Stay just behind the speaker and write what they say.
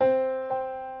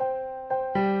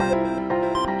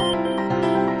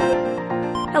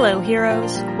Hello,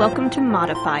 heroes. Welcome to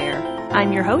Modifier.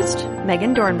 I'm your host,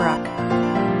 Megan Dornbrock.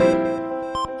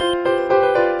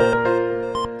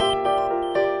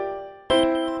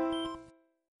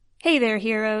 Hey there,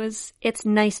 heroes. It's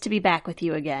nice to be back with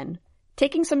you again.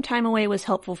 Taking some time away was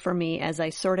helpful for me as I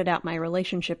sorted out my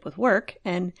relationship with work,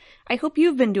 and I hope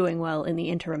you've been doing well in the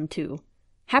interim too.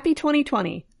 Happy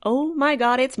 2020. Oh my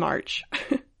god, it's March.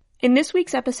 In this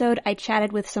week's episode, I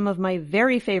chatted with some of my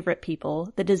very favorite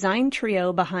people, the design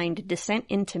trio behind Descent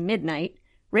into Midnight,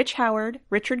 Rich Howard,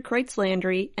 Richard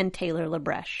Kreutz-Landry, and Taylor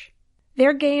Labreche.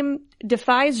 Their game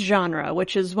defies genre,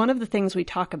 which is one of the things we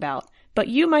talk about, but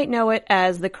you might know it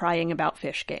as the Crying About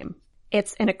Fish game.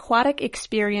 It's an aquatic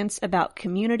experience about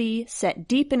community set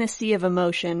deep in a sea of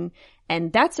emotion,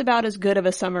 and that's about as good of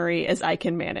a summary as I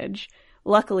can manage.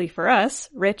 Luckily for us,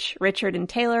 Rich, Richard, and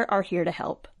Taylor are here to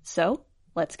help. So,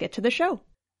 let's get to the show.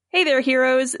 Hey there,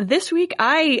 heroes. This week,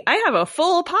 I have a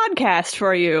full podcast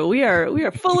for you. We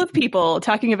are full of people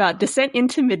talking about Descent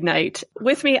into Midnight.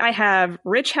 With me, I have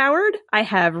Rich Howard, I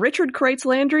have Richard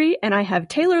Kreutz-Landry, and I have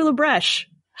Taylor Labreche.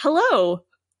 Hello.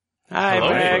 Hi, hello,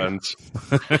 Meg. friends.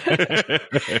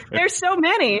 There's so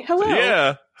many. Hello.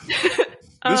 Yeah.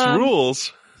 This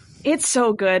rules. It's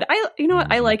so good. You know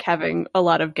what? I like having a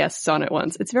lot of guests on at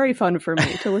once. It's very fun for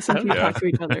me to listen to you talk to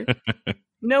each other.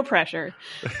 No pressure.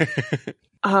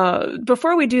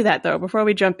 Before we do that, though, before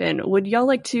we jump in, would y'all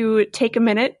like to take a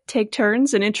minute, take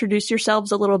turns, and introduce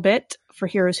yourselves a little bit for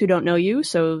heroes who don't know you?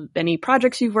 So any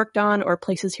projects you've worked on or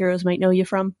places heroes might know you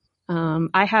from?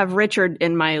 I have Richard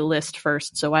in my list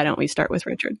first, so why don't we start with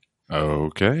Richard?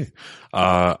 Okay.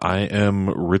 I am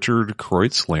Richard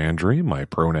Kreutz-Landry. My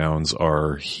pronouns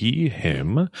are he,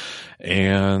 him.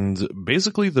 And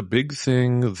basically the big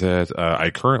thing that I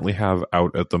currently have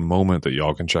out at the moment that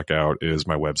y'all can check out is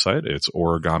my website. It's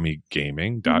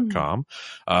origamigaming.com.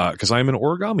 Because I'm an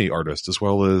origami artist as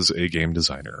well as a game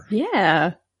designer.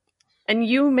 Yeah. And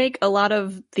you make a lot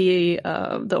of the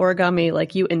origami,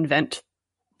 like you invent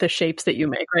the shapes that you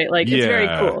make, right? Like, it's very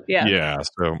cool. Yeah. Yeah.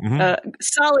 So,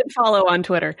 solid follow on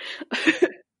Twitter.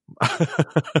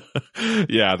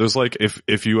 Yeah, there's like,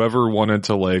 if you ever wanted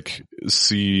to like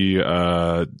see,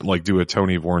 like do a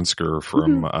Tony Vornsker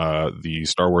from, the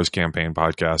Star Wars campaign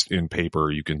podcast in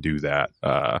paper, you can do that,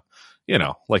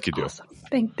 like you do. Awesome.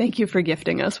 Thank you for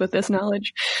gifting us with this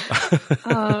knowledge.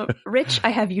 Rich, I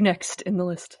have you next in the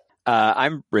list.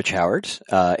 I'm Rich Howard.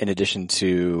 In addition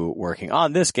to working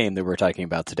on this game that we're talking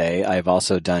about today, I've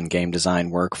also done game design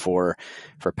work for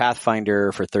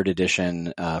Pathfinder, for 3rd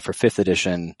edition, for 5th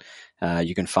edition.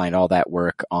 You can find all that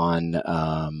work on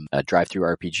Drive-Thru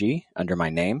RPG under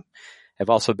my name. I've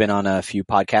also been on a few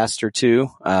podcasts or two,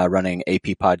 running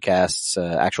AP podcasts,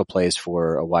 actual plays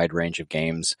for a wide range of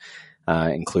games,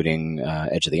 including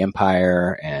Edge of the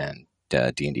Empire and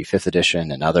D&D 5th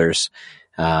edition and others.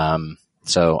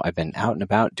 So I've been out and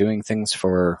about doing things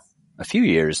for a few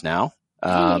years now.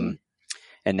 And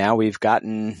now we've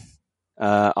gotten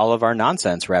all of our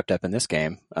nonsense wrapped up in this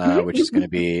game, which is going to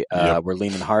be, we're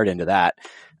leaning hard into that.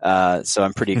 So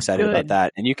I'm pretty excited about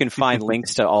that. And you can find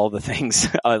links to all the things,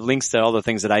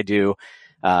 that I do,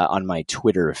 on my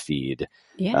Twitter feed.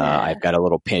 Yeah. I've got a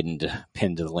little pinned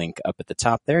link up at the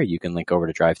top there. You can link over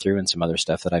to Drive-Thru and some other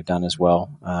stuff that I've done as well,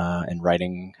 and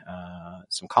writing,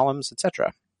 some columns,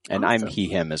 etc. And awesome. I'm he,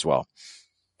 him as well.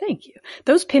 Thank you.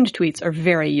 Those pinned tweets are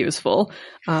very useful.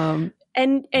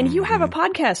 And you have a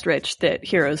podcast, Rich, that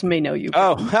heroes may know you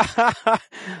from. Oh,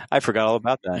 I forgot all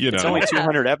about that. It's only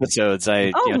 200 episodes.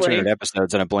 200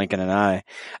 episodes and a blink and an eye.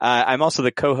 I'm also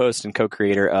the co-host and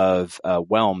co-creator of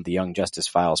Whelm, the Young Justice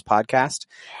Files podcast.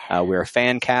 We're a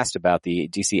fan cast about the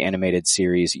DC animated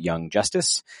series Young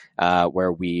Justice,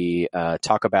 where we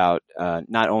talk about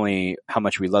not only how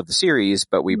much we love the series,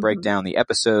 but we break down the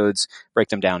episodes, break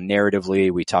them down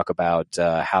narratively. We talk about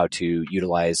how to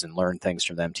utilize and learn things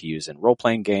from them to use in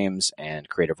role-playing games and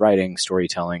creative writing,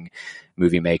 storytelling,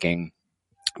 movie making.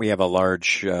 We have a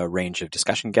large range of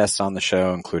discussion guests on the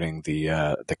show, including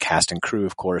the cast and crew,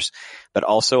 of course, but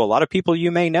also a lot of people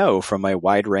you may know from a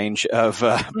wide range of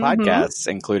podcasts,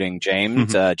 including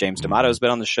James. James D'Amato's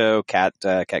been on the show. Kat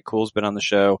Cool's been on the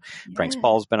show. Yeah. Frank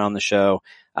Spall's been on the show.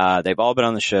 They've all been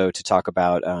on the show to talk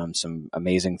about some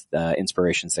amazing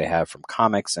inspirations they have from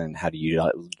comics and how to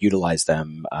utilize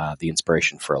them, the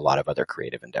inspiration for a lot of other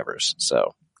creative endeavors.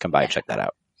 So come by and check that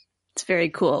out. It's very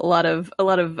cool. A lot of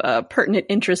pertinent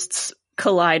interests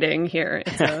colliding here.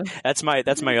 That's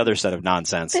my other set of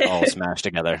nonsense all smashed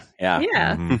together. Yeah.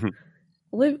 Yeah.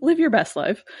 Live your best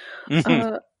life.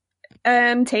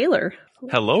 And Taylor.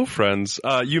 Hello, friends.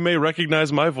 You may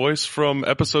recognize my voice from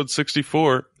episode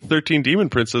 64, 13 Demon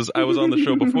Princes. I was on the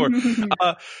show before.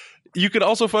 You can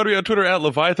also find me on Twitter at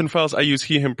Leviathan Files. I use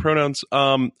he, him pronouns.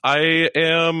 I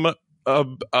am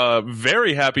a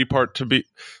very happy part to be...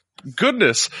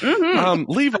 Goodness.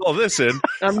 Leave all this in.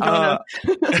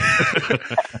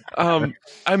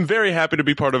 I'm very happy to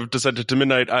be part of Descent into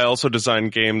Midnight. I also design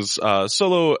games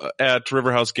solo at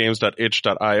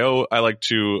riverhousegames.itch.io. I like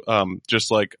to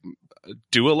just like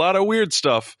do a lot of weird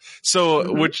stuff.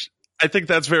 So which I think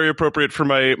that's very appropriate for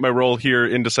my role here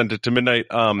in Descent into Midnight.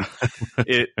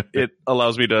 It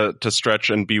allows me to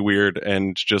stretch and be weird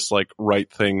and just like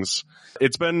write things.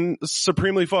 It's been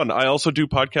supremely fun. I also do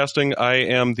podcasting. I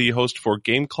am the host for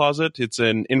Game Closet. It's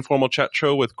an informal chat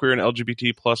show with queer and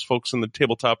LGBT plus folks in the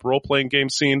tabletop role-playing game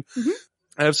scene.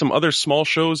 I have some other small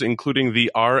shows, including the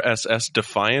RSS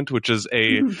Defiant, which is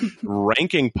a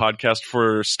ranking podcast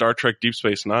for Star Trek Deep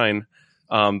Space Nine.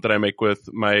 That I make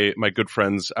with my good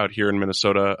friends out here in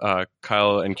Minnesota,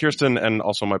 Kyle and Kirsten, and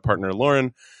also my partner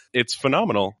Lauren. It's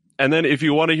phenomenal. And then if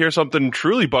you want to hear something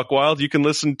truly buck wild, you can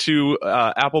listen to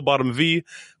Apple Bottom V,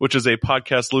 which is a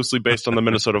podcast loosely based on the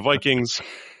Minnesota Vikings,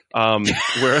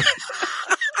 where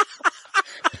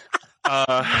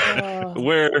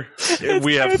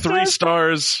we have 3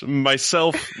 stars,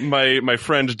 myself, my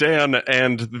friend Dan,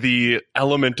 and the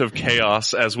element of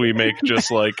chaos as we make just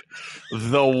like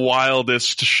the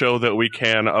wildest show that we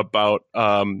can about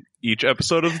each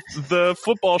episode of the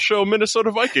football show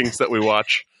Minnesota Vikings that we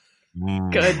watch.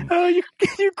 Good. Oh,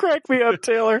 you crack me up,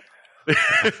 Taylor.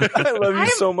 I love you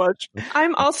so much.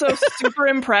 I'm also super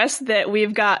impressed that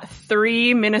we've got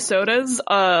 3 Minnesotas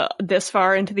this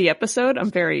far into the episode. I'm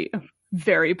very,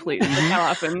 very pleased with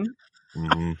how often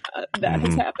that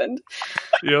has happened.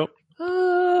 Yep.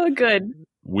 Good.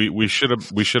 We should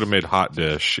have made Hot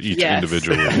Dish each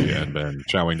individually and been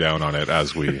chowing down on it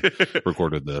as we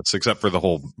recorded this, except for the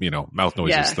whole mouth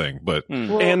noises thing. But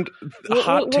we'll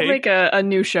make a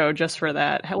new show just for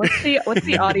that. What's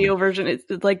the audio version? It's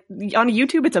like on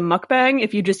YouTube. It's a mukbang.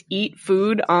 If you just eat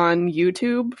food on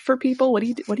YouTube for people, what do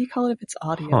you call it if it's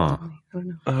audio? I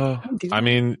don't know. I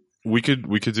mean, we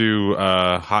could do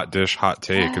Hot Dish, Hot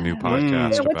Take, a new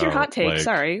podcast. Yeah, what's your about, hot take? like,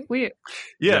 Sorry,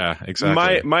 yeah,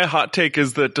 exactly. My hot take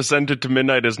is that Descent into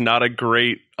Midnight is not a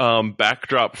great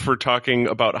backdrop for talking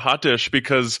about Hot Dish,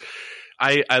 because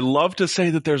I love to say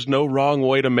that there's no wrong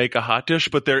way to make a hot dish,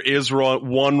 but there is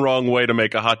one wrong way to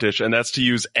make a hot dish, and that's to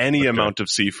use any amount of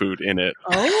seafood in it.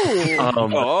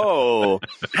 Oh.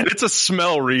 And it's a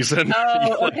smell reason.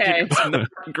 Oh, okay. It's not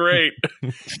great.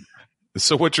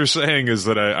 So what you're saying is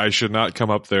that I should not come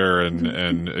up there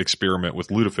and experiment with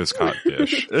lutefisk hot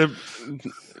dish.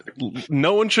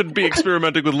 No one should be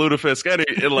experimenting with lutefisk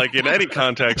in any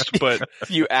context, but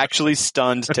you actually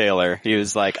stunned Taylor. He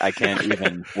was like, I can't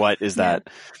even, what is that?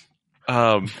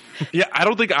 Yeah, I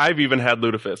don't think I've even had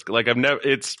lutefisk. Like I've never,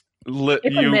 it's a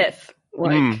myth.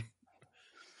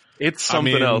 It's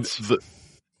something else.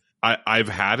 I've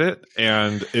had it,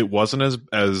 and it wasn't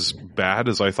as bad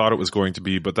as I thought it was going to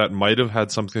be, but that might have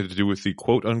had something to do with the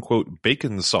quote-unquote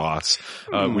bacon sauce,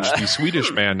 which the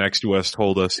Swedish man next to us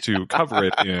told us to cover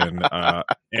it in.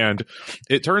 And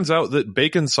it turns out that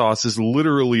bacon sauce is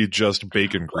literally just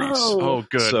bacon grease. Oh,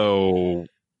 good. So,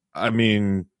 I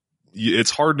mean, it's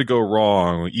hard to go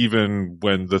wrong, even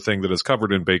when the thing that is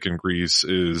covered in bacon grease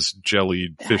is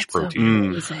jellied fish protein.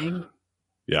 Amazing.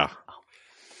 Yeah.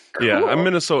 Cool. Yeah, I'm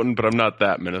Minnesotan, but I'm not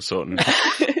that Minnesotan.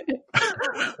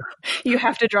 You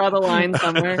have to draw the line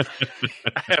somewhere.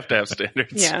 I have to have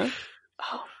standards. Yeah.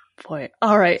 Oh boy.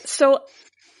 All right. So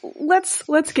let's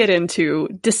get into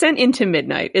Descent into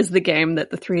Midnight is the game that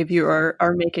the 3 of you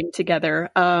are making together.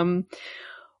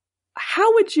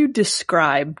 How would you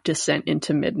describe Descent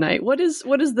into Midnight? What is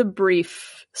the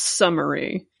brief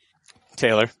summary?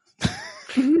 Taylor.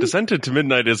 Descent into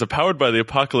Midnight is a Powered by the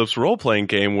Apocalypse role-playing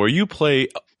game where you play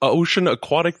ocean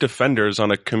aquatic defenders on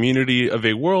a community of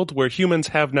a world where humans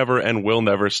have never and will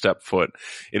never step foot.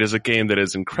 It is a game that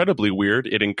is incredibly weird.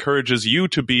 It encourages you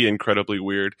to be incredibly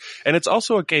weird. And it's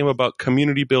also a game about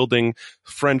community building,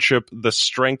 friendship, the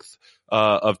strength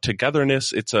of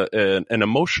togetherness. It's an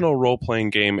emotional role-playing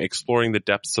game exploring the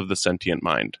depths of the sentient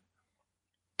mind.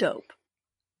 Dope.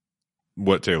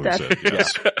 What Taylor said,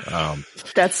 yes.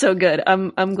 That's so good.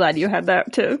 I'm glad you had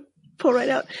that to pull right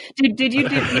out. Did you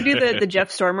do the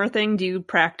Jeff Stormer thing? Do you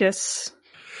practice?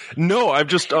 No, I've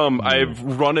just I've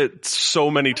run it so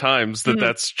many times that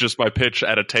that's just my pitch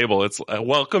at a table. It's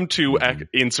welcome to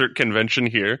insert convention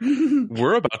here.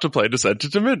 We're about to play Descent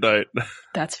into Midnight.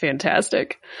 That's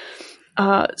fantastic.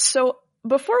 So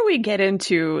before we get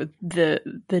into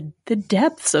the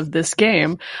depths of this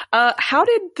game, how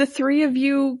did the three of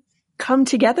you come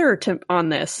together on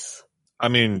this? I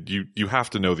mean, you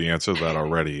have to know the answer to that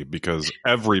already, because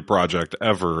every project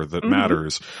ever that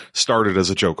matters started as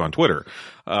a joke on Twitter.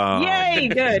 Yay,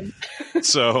 good.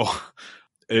 So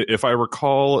if I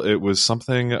recall, it was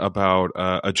something about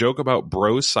a joke about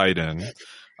Bro Sidon,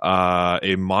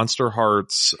 a Monster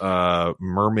Hearts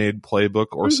mermaid playbook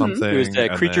or something. It was a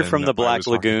Creature from the Black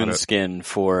Lagoon skin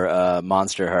for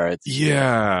Monster Hearts.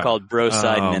 Yeah. Called Bro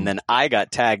Sidon, and then I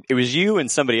got tagged. It was you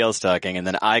and somebody else talking, and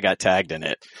then I got tagged in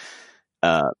it.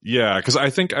 Yeah, because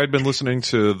I think I'd been listening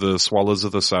to the Swallows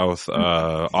of the South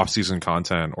off-season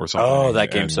content or something. Oh, that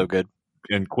game's so good.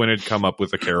 And Quinn had come up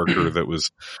with a character that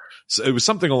was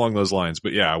something along those lines.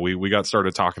 But yeah, we got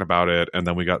started talking about it, and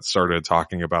then we got started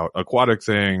talking about aquatic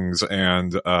things,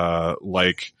 and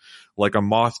like a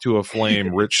moth to a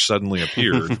flame, Rich suddenly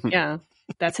appeared. Yeah,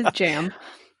 that's his jam.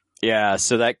 Yeah,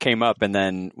 so that came up, and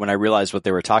then when I realized what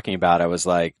they were talking about, I was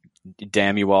like,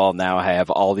 damn you all, now I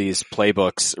have all these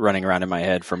playbooks running around in my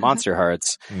head for Monster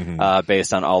Hearts,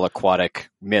 based on all aquatic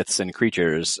myths and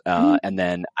creatures. And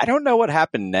then I don't know what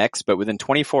happened next, but within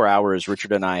 24 hours,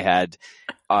 Richard and I had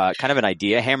kind of an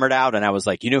idea hammered out, and I was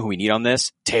like, you know who we need on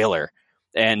this? Taylor.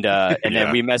 And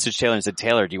then we messaged Taylor and said,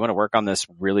 Taylor, do you want to work on this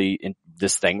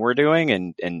this thing we're doing?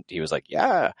 And he was like,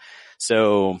 yeah.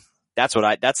 So that's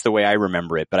the way I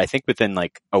remember it. But I think within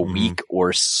like a week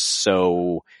or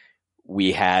so,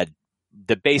 we had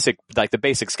the basic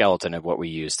skeleton of what we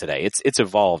use today. It's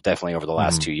evolved definitely over the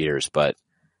last 2 years, but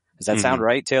does that sound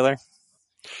right, Taylor?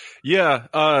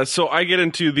 Yeah. So I get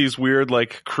into these weird,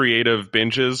 like, creative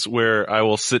binges where I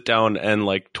will sit down and,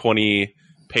 like, 20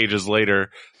 pages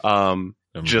later,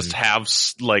 just have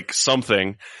like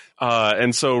something.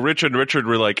 And so Rich and Richard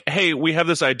were like, hey, we have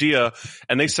this idea.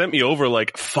 And they sent me over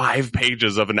like 5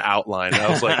 pages of an outline. And I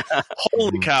was like,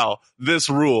 holy cow, this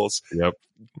rules. Yep.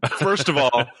 First of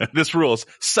all, this rules.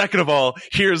 Second of all,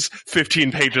 here's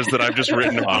 15 pages that I've just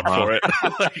written off for it.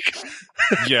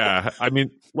 Yeah. I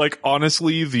mean, like,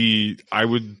 honestly, I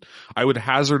would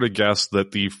hazard a guess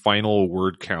that the final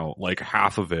word count, like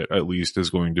half of it at least, is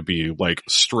going to be like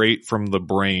straight from the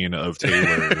brain of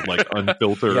Taylor, like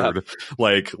unfiltered,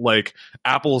 like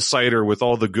apple cider with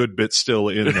all the good bits still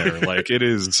in there. Like it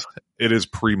is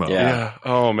primo. Yeah.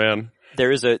 Oh man.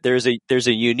 There's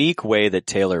a unique way that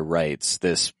Taylor writes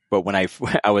this, but when I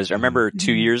remember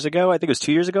 2 years ago, I think it was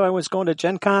 2 years ago, I was going to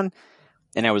Gen Con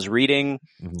and I was reading,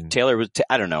 Taylor was,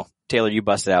 I don't know, Taylor, you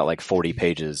busted out like 40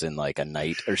 pages in like a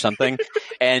night or something.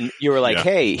 And you were like,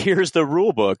 hey, here's the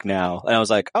rule book now. And I was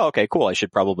like, oh, okay, cool. I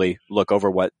should probably look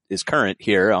over what is current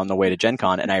here on the way to Gen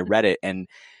Con. And I read it, and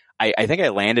I think I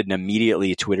landed and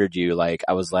immediately Twittered you. Like,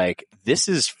 I was like, this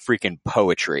is freaking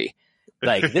poetry.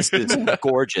 Like, this is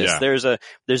gorgeous. Yeah.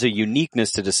 There's a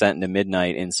uniqueness to Descent into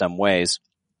Midnight in some ways.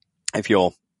 If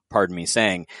you'll pardon me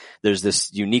saying, there's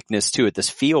this uniqueness to it, this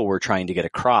feel we're trying to get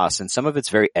across. And some of it's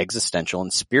very existential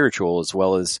and spiritual, as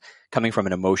well as coming from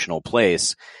an emotional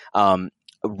place.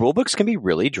 Rulebooks can be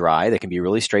really dry. They can be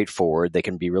really straightforward. They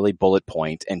can be really bullet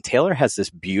point. And Taylor has this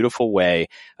beautiful way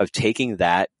of taking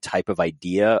that type of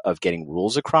idea of getting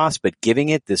rules across, but giving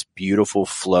it this beautiful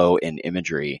flow and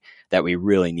imagery that we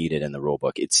really needed in the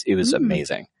rulebook. It was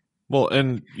amazing. Well,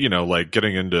 and like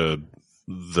getting into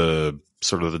the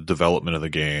sort of the development of the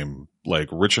game, like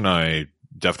Rich and I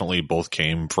definitely both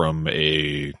came from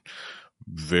a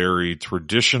very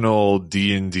traditional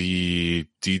D&D,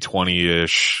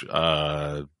 D20-ish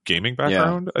gaming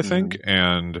background, I think.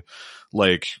 And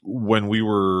like when we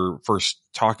were first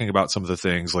talking about some of the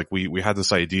things, like we had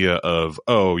this idea of,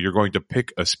 oh, you're going to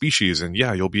pick a species and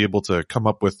you'll be able to come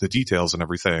up with the details and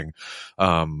everything.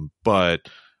 But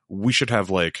we should have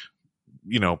like,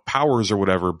 powers or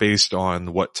whatever based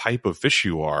on what type of fish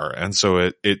you are. And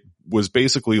so it was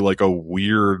basically like a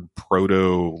weird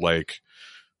proto, like,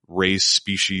 race,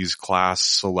 species, class,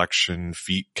 selection,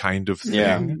 feat kind of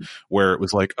thing, where it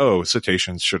was like, oh,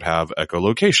 cetaceans should have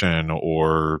echolocation,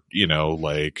 or,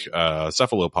 like,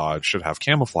 cephalopods should have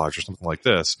camouflage or something like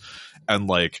this. And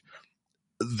like,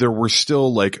 there were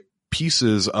still like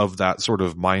pieces of that sort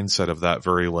of mindset of that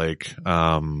very like,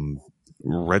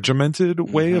 regimented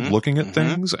way of looking at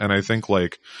things. And I think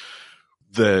like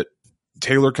that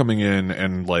Taylor coming in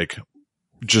and like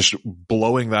just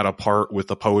blowing that apart with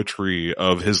the poetry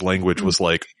of his language was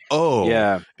like,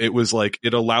 it was like,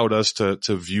 it allowed us to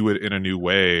view it in a new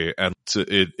way. And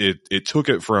it took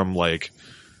it from like,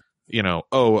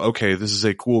 okay, this is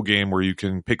a cool game where you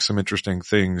can pick some interesting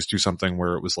things, to something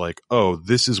where it was like, oh,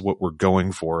 this is what we're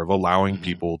going for, of allowing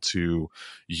people to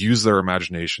use their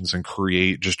imaginations and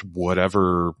create just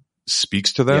whatever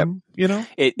speaks to them, you know?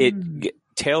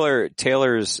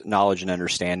 Taylor's knowledge and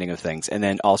understanding of things, and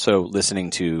then also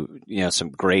listening to, some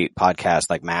great podcasts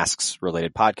like Masks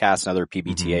related podcasts and other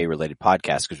PBTA related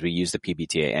podcasts, because we use the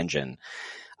PBTA engine.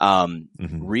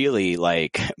 Really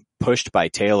like pushed by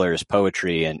Taylor's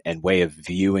poetry and way of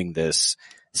viewing this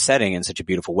setting in such a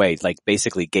beautiful way, like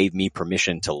basically gave me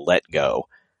permission to let go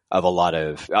of a lot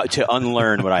of, to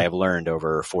unlearn what I have learned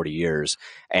over 40 years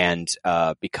and,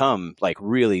 become like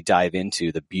really dive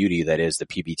into the beauty that is the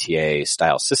PBTA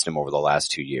style system over the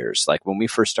last 2 years. Like when we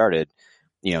first started,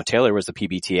 Taylor was the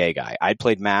PBTA guy. I'd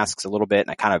played Masks a little bit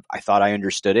and I thought I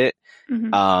understood it.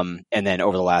 And then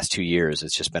over the last 2 years,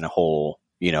 it's just been a whole,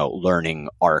 learning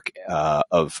arc,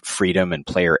 of freedom and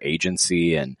player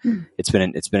agency. And it's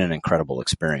been an incredible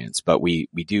experience, but we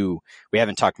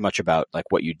haven't talked much about like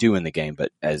what you do in the game,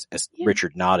 but as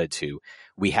Richard nodded to,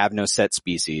 we have no set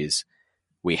species.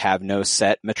 We have no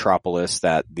set metropolis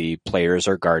that the players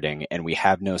are guarding, and we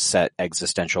have no set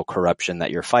existential corruption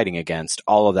that you're fighting against.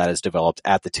 All of that is developed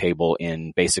at the table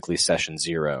in basically session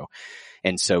 0.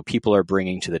 And so people are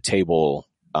bringing to the table,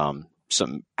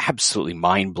 some absolutely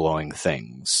mind-blowing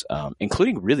things,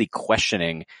 including really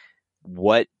questioning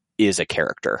what is a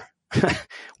character.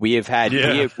 we have had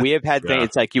things.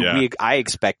 It's like I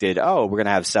expected, we're going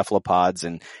to have cephalopods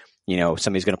and,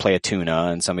 somebody's going to play a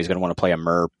tuna and somebody's going to want to play a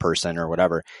mer person or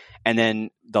whatever. And then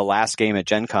the last game at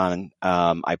Gen Con,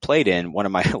 I played in, one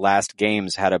of my last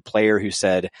games had a player who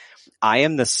said, I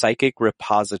am the psychic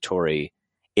repository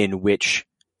in which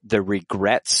the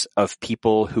regrets of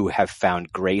people who have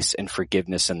found grace and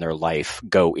forgiveness in their life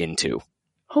go into.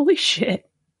 Holy shit.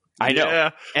 I know.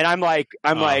 Yeah. And I'm like,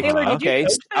 Taylor, okay.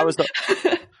 I was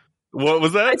what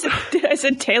was that? I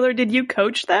said, Taylor, did you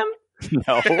coach them?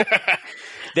 No.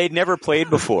 They'd never played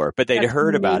before, but they'd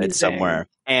heard about it somewhere.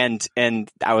 And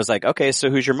I was like, okay, so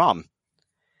who's your mom?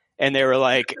 And they were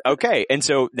like, okay. And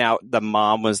so now the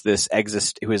mom was this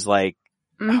who was like,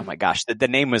 oh my gosh, the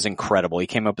name was incredible. He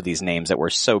came up with these names that were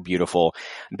so beautiful.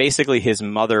 Basically, his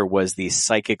mother was the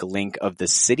psychic link of the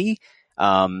city,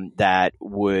 the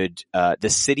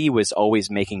city was always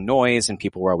making noise and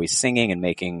people were always singing and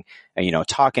making,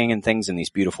 talking and things in these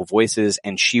beautiful voices.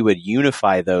 And she would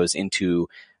unify those into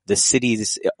the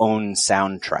city's own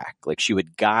soundtrack. Like she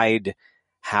would guide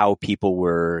how people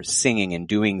were singing and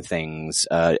doing things,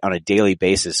 on a daily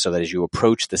basis, so that as you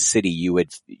approach the city, you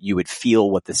would feel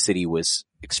what the city was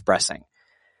expressing.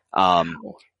 And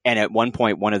at one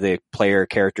point, one of the player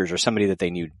characters or somebody that they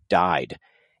knew died,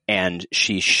 and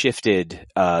she shifted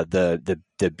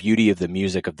the beauty of the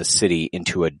music of the city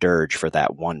into a dirge for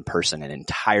that one person, an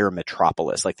entire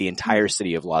metropolis, like the entire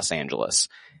city of Los Angeles,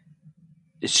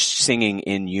 singing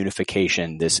in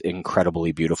unification this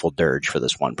incredibly beautiful dirge for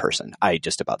this one person. I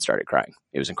just about started crying.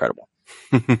 It was incredible.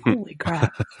 Holy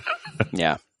crap.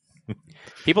 Yeah.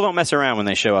 People don't mess around when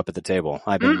they show up at the table.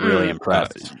 I've been really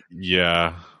impressed.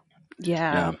 Yeah.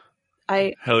 Hell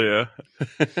yeah.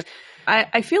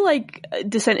 I feel like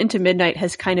Descent into Midnight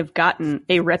has kind of gotten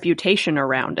a reputation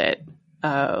around it.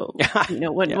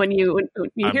 When you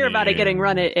hear about it getting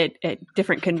run at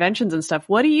different conventions and stuff,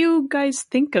 what do you guys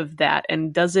think of that?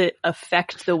 And does it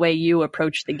affect the way you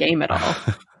approach the game at all?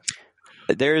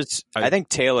 I think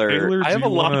Taylor, I have a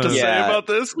lot to say about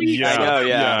this. I know.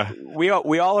 Yeah. We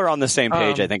all are on the same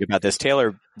page. I think about this.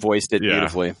 Taylor voiced it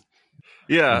beautifully.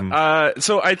 Yeah.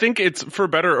 So I think it's for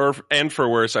better and for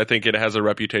worse. I think it has a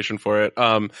reputation for it.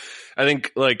 I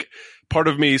think like part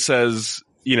of me says,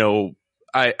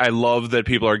 I love that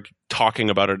people are talking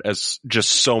about it as just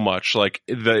so much. Like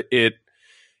it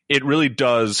really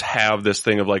does have this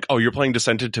thing of like, oh, you're playing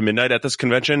Descent into Midnight at this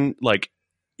convention. Like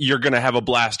you're going to have a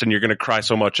blast and you're going to cry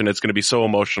so much and it's going to be so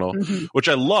emotional, which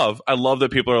I love. I love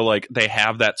that people are like, they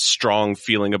have that strong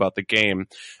feeling about the game.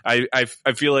 I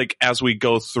feel like as we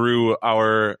go through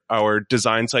our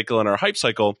design cycle and our hype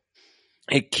cycle,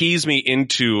 it keys me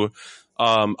into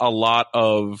a lot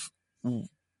of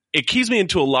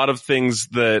things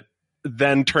that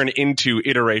then turn into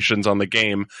iterations on the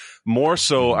game, more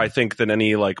so I think than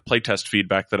any like playtest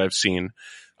feedback that I've seen.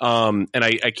 And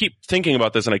I keep thinking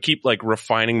about this and I keep like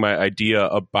refining my idea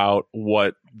about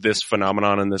what this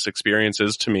phenomenon and this experience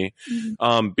is to me.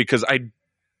 Because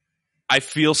I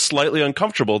feel slightly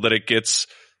uncomfortable that it gets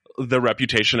the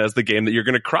reputation as the game that you're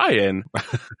going to cry in.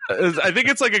 I think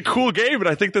it's like a cool game, and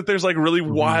I think that there's like really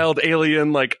wild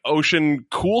alien, like ocean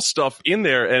cool stuff in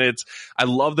there. And I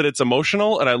love that it's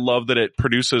emotional and I love that it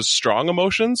produces strong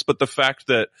emotions. But the fact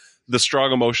that the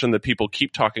strong emotion that people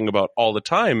keep talking about all the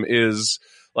time is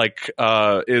like,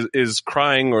 is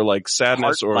crying or like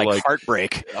sadness or like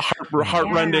heartbreak,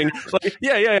 heartrending. Like,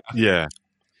 yeah.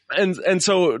 And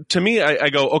so to me, I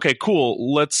go, okay,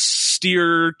 cool. Let's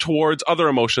steer towards other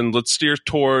emotion. Let's steer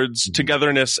towards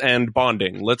togetherness and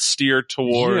bonding. Let's steer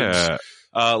towards,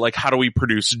 like, how do we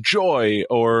produce joy,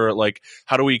 or like,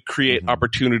 how do we create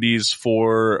opportunities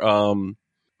for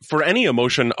any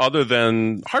emotion other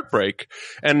than heartbreak?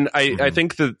 And I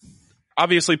think that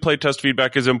obviously playtest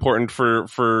feedback is important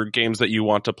for games that you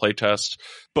want to playtest,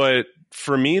 but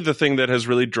for me, the thing that has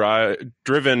really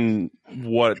driven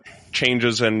what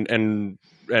changes and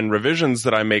revisions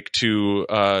that I make to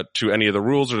any of the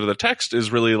rules or to the text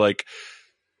is really like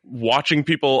watching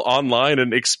people online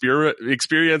and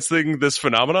experiencing this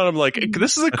phenomenon. I'm like,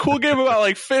 this is a cool game about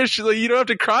like fish. Like, you don't have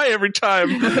to cry every time.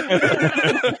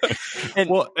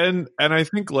 and I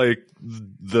think like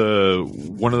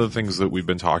one of the things that we've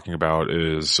been talking about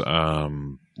is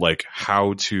like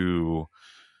how to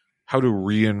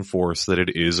reinforce that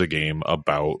it is a game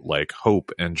about like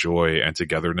hope and joy and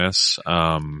togetherness.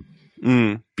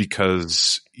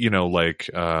 Because, you know, like,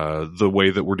 the way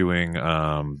that we're doing,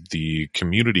 the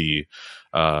community,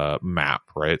 map,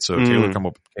 right? So Taylor came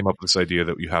up with this idea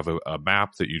that you have a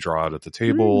map that you draw out at the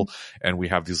table, and we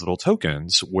have these little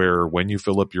tokens where when you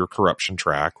fill up your corruption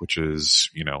track, which is,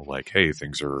 you know, like, hey,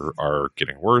 things are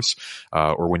getting worse,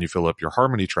 or when you fill up your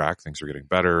harmony track, things are getting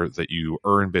better, that you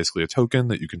earn basically a token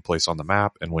that you can place on the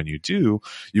map. And when you do,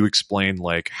 you explain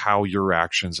like how your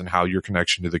actions and how your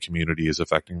connection to the community is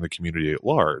affecting the community at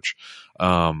large.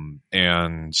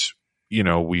 And, you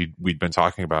know, we'd been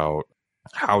talking about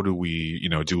how do we, you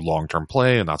know, do long-term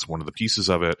play, and that's one of the pieces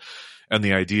of it. And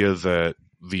the idea that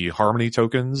the harmony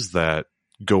tokens that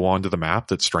go onto the map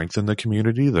that strengthen the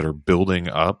community, that are building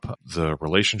up the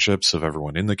relationships of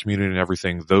everyone in the community and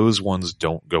everything, those ones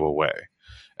don't go away.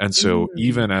 And so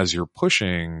even as you're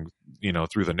pushing, you know,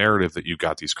 through the narrative that you've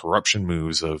got these corruption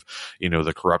moves of, you know,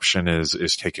 the corruption is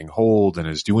taking hold and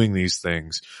is doing these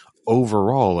things,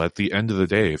 overall, at the end of the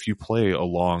day, if you play a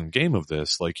long game of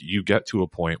this, like, you get to a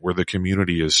point where the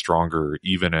community is stronger,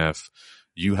 even if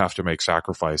you have to make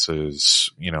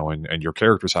sacrifices, you know, and your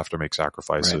characters have to make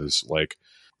sacrifices, right? Like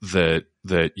that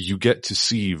you get to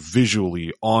see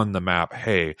visually on the map,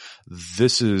 hey,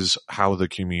 this is how the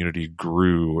community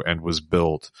grew and was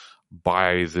built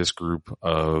by this group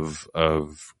of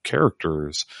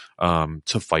characters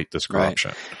to fight this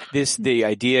corruption. Right. The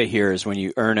idea here is when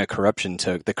you earn a corruption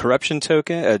token, the corruption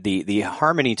token, the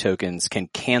harmony tokens can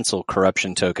cancel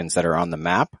corruption tokens that are on the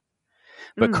map.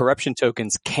 But corruption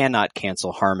tokens cannot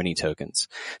cancel harmony tokens.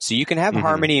 So you can have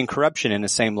harmony and corruption in the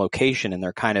same location and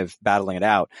they're kind of battling it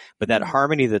out. But that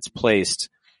harmony that's placed,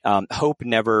 hope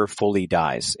never fully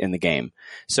dies in the game.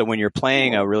 So when you're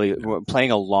playing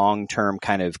a long-term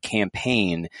kind of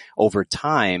campaign over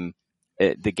time,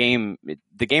 the game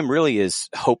really is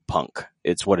hope punk.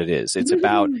 It's what it is. It's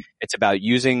about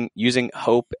using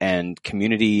hope and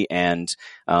community and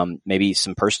maybe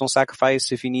some personal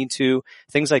sacrifice if you need to,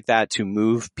 things like that, to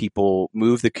move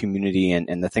the community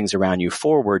and the things around you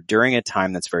forward during a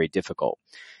time that's very difficult.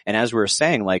 And as we were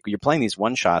saying, like, you're playing these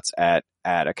one shots at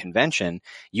a convention,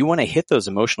 you want to hit those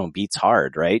emotional beats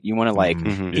hard, right? You want to like,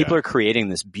 people are creating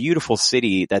this beautiful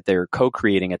city that they're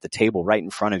co-creating at the table right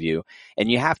in front of you. And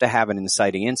you have to have an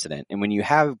inciting incident. And when you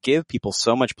give people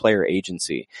so much player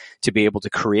agency to be able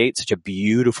to create such a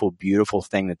beautiful, beautiful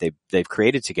thing that they've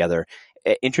created together,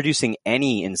 introducing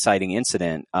any inciting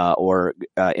incident, or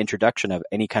introduction of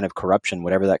any kind of corruption,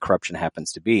 whatever that corruption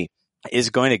happens to be,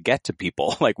 is going to get to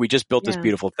people. Like, we just built this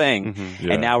beautiful thing,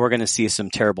 and now we're going to see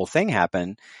some terrible thing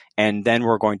happen, and then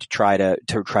we're going to try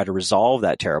to resolve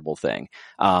that terrible thing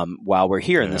while we're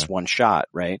here in this one shot,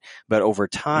 right? But over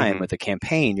time, with the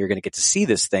campaign, you're going to get to see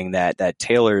this thing that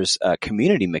Taylor's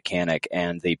community mechanic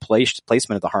and the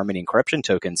placement of the harmony and corruption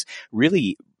tokens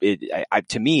really,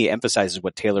 to me, emphasizes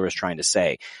what Taylor is trying to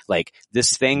say. Like,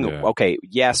 this thing, okay,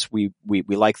 yes, we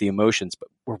like the emotions, but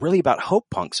we're really about hope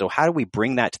punk. So how do we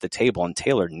bring that to the table? And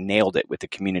Taylor nailed it with the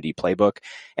community playbook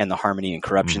and the harmony and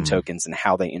corruption tokens and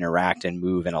how they interact and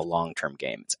move in a long-term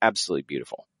game. It's absolutely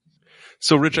beautiful.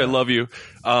 So, Rich, I love you.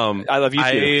 I love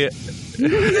you too.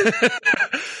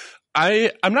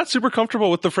 I'm not super comfortable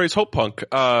with the phrase hope punk,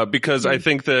 because I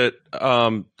think that,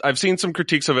 I've seen some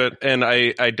critiques of it, and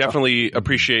I definitely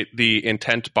appreciate the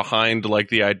intent behind, like,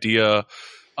 the idea,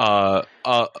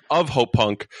 of hope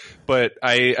punk. But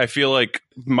I feel like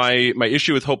my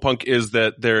issue with hope punk is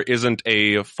that there isn't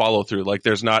a follow through. Like,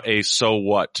 there's not a so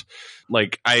what.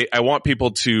 Like, I want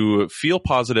people to feel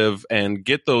positive and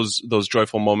get those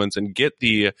joyful moments and get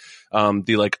the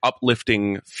like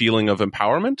uplifting feeling of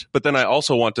empowerment. But then I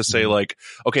also want to say, like,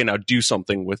 okay, now do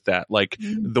something with that. Like,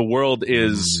 the world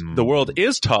is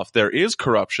tough. There is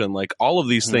corruption. Like, all of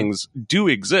these things do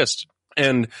exist.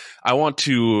 And I want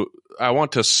to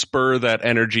spur that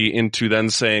energy into then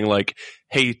saying like,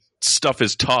 hey, stuff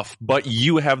is tough, but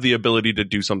you have the ability to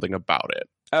do something about it.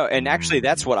 Oh, and actually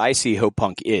that's what I see Hope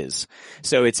Punk is.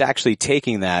 So it's actually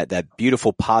taking that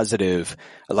beautiful positive,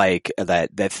 like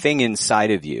that thing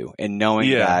inside of you and knowing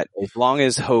that as long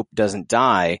as hope doesn't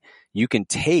die, you can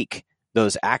take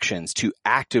those actions to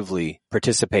actively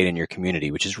participate in your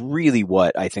community, which is really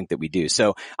what I think that we do.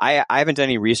 So I haven't done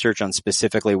any research on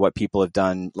specifically what people have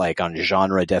done, like on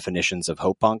genre definitions of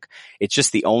Hope Punk. It's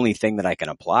just the only thing that I can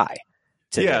apply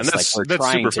to this. And that's, like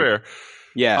that's super fair.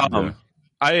 Yeah.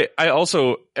 I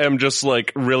also am just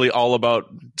like really all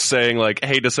about saying like,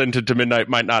 hey, Descent into Midnight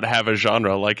might not have a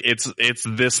genre. Like it's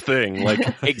this thing. Like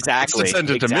exactly. Descent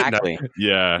into Midnight.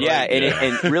 Yeah. Yeah.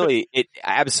 And really it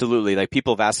absolutely, like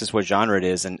people have asked us what genre it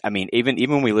is. And I mean, even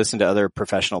when we listen to other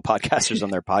professional podcasters on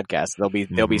their podcasts,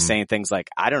 they'll be saying things like,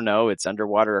 I don't know, it's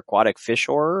underwater aquatic fish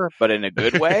horror, but in a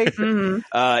good way.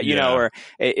 You know, or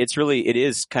it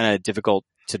is kind of difficult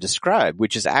to describe,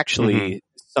 which is actually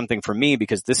something for me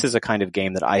because this is a kind of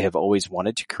game that I have always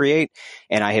wanted to create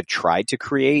and I have tried to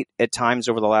create at times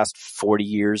over the last 40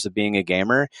 years of being a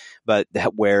gamer, but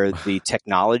where the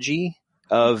technology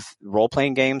of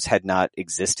role-playing games had not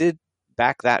existed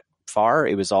back that far.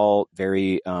 It was all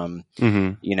very,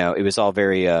 you know, it was all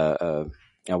very,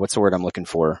 what's the word I'm looking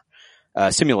for?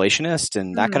 Simulationist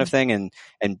and that kind of thing. And,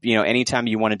 you know, anytime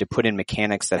you wanted to put in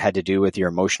mechanics that had to do with your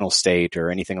emotional state or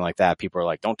anything like that, people are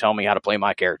like, don't tell me how to play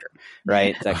my character,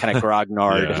 right? That kind of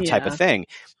grognard type of thing.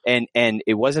 And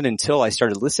it wasn't until I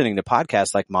started listening to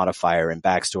podcasts like Modifier and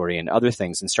Backstory and other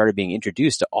things and started being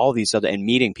introduced to all these other and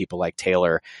meeting people like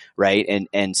Taylor, right?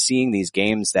 And seeing these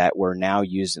games that were now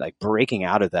used, like breaking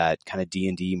out of that kind of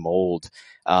D&D mold,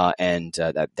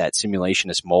 that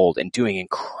simulationist mold and doing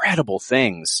incredible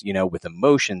things, you know, with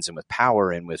emotions and with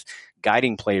power and with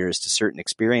guiding players to certain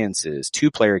experiences,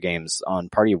 2-player games on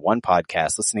Party of One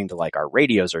podcast, listening to like our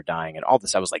radios are dying and all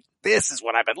this. I was like, this is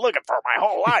what I've been looking for my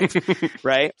whole life.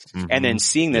 Right. And then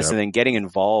seeing this and then getting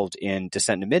involved in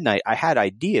Descent into Midnight, I had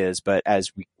ideas, but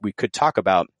as we could talk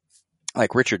about,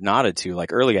 like Richard nodded to,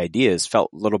 like early ideas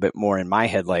felt a little bit more in my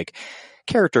head, like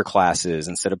character classes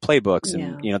instead of playbooks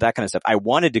and, you know, that kind of stuff. I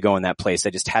wanted to go in that place.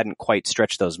 I just hadn't quite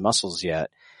stretched those muscles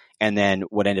yet. And then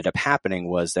what ended up happening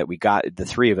was that the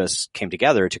three of us came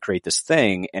together to create this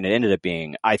thing. And it ended up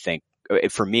being, I think,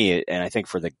 for me, and I think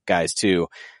for the guys too,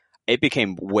 it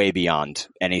became way beyond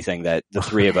anything that the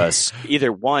three of us,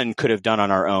 either one, could have done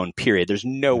on our own, period. There's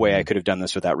no way I could have done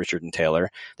this without Richard and Taylor.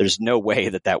 There's no way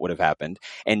that would have happened.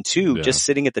 And two, just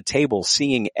sitting at the table,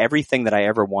 seeing everything that I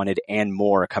ever wanted and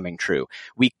more coming true.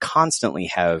 We constantly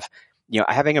have, you know,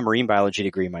 having a marine biology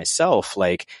degree myself,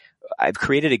 like, I've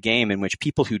created a game in which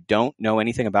people who don't know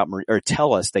anything about or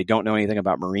tell us they don't know anything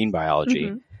about marine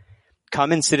biology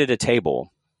come and sit at a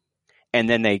table. And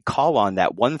then they call on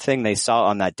that one thing they saw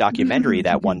on that documentary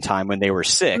that one time when they were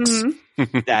 6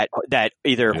 that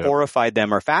either horrified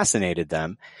them or fascinated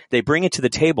them. They bring it to the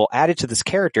table, add it to this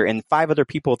character, and 5 other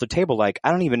people at the table like,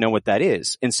 I don't even know what that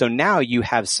is. And so now you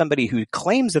have somebody who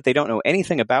claims that they don't know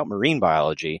anything about marine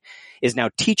biology is now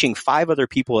teaching 5 other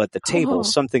people at the table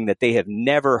something that they have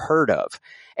never heard of.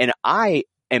 And I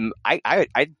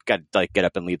got to like get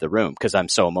up and leave the room because I'm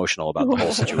so emotional about the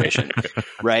whole situation.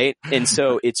 Right. And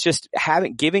so it's just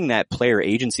giving that player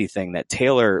agency thing that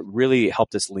Taylor really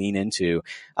helped us lean into,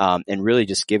 and really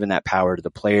just giving that power to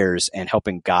the players and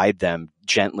helping guide them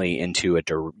gently into a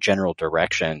general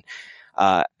direction,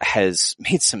 has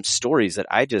made some stories that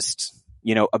I just,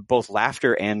 you know, both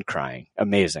laughter and crying.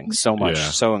 Amazing. So much.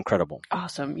 So incredible.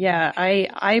 Awesome. Yeah.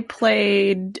 I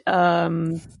played,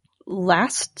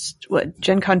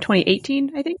 Gen Con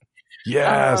 2018, I think.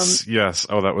 Yes.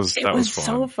 Oh, that was fun.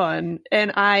 So fun.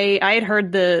 And I had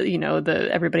heard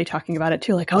everybody talking about it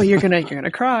too, like, oh, you're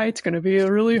gonna cry. It's gonna be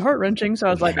really heart-wrenching. So I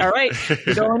was like, all right,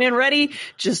 going in ready.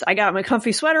 I got my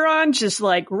comfy sweater on, just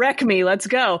like wreck me. Let's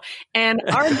go. And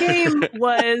our game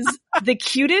was the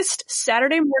cutest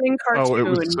Saturday morning cartoon. Oh, it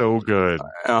was so good.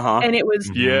 And it was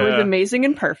amazing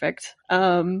and perfect.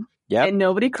 And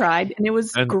nobody cried and it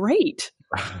was great.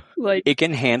 Like, it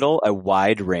can handle a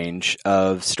wide range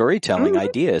of storytelling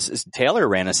ideas. Taylor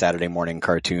ran a Saturday morning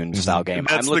cartoon style game.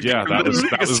 That was the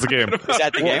game. Is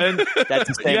that the game? That's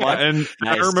the same one. And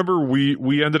nice. I remember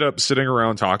we ended up sitting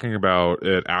around talking about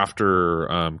it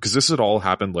after, because this had all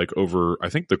happened like over, I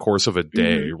think, the course of a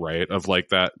day, right? Of like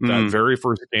that very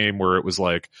first game where it was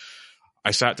like,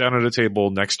 I sat down at a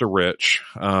table next to Rich,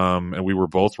 and we were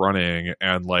both running,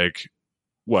 and like,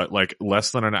 what, like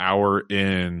less than an hour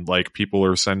in, like people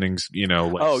are sending, you know,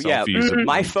 like selfies of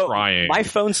my them crying. My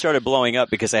phone started blowing up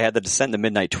because I had the Descent to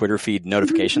Midnight Twitter feed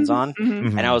notifications on,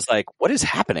 and I was like, "What is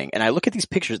happening?" And I look at these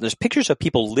pictures, and there's pictures of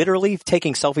people literally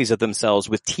taking selfies of themselves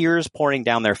with tears pouring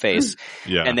down their face,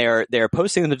 and they're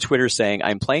posting them to Twitter saying,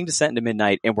 "I'm playing Descent into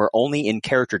Midnight, and we're only in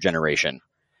character generation."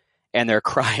 And they're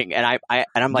crying, and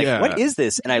I'm like, what is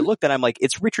this? And I looked, and I'm like,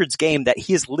 it's Richard's game that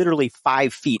he is literally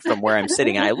 5 feet from where I'm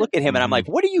sitting. And I look at him, and I'm like,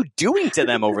 what are you doing to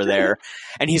them over there?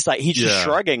 And he's just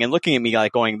shrugging and looking at me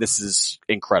like going, this is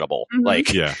incredible.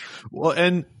 Like, well,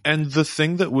 and the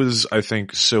thing that was, I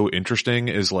think, so interesting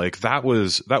is like that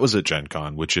was at Gen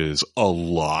Con, which is a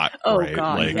lot, right?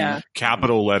 God, like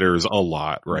capital letters, a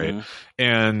lot, right?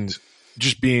 And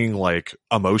just being like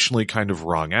emotionally kind of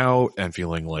wrung out and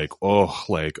feeling like, oh,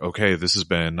 like, okay, this has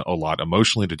been a lot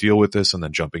emotionally to deal with this, and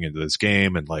then jumping into this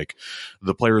game, and like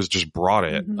the players just brought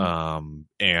it.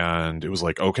 And it was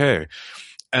like, okay.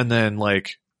 And then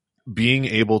like being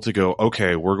able to go,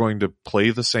 okay, we're going to play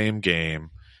the same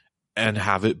game and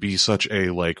have it be such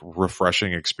a like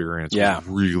refreshing experience. Was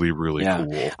really, really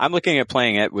cool. I'm looking at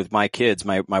playing it with my kids.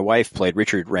 My wife played.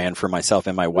 Richard ran for myself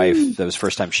and my wife. That was the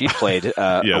first time she played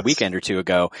a weekend or two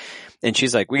ago. And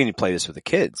she's like, we can play this with the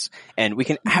kids. And you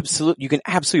can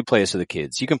absolutely play this with the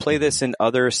kids. You can play this in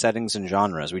other settings and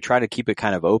genres. We try to keep it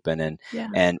kind of open,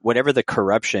 and whatever the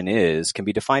corruption is can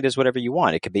be defined as whatever you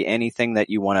want. It could be anything that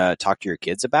you want to talk to your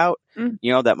kids about.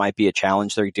 You know, that might be a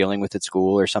challenge they're dealing with at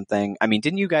school or something. I mean,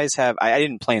 didn't you guys have, I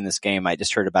didn't play in this game. I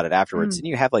just heard about it afterwards. Didn't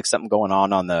you have like something going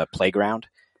on the playground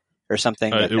or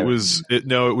something? It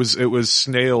was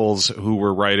snails who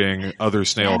were riding other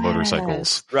snail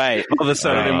motorcycles. Right. Oh, the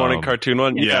Saturday morning cartoon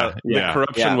one. The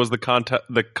corruption was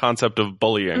the concept of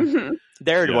bullying.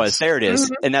 There it was. There it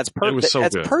is. And that's perfect. So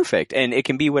that's good. perfect. And it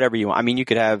can be whatever you want. I mean, you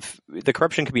could have, the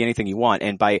corruption could be anything you want.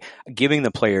 And by giving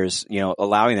the players, you know,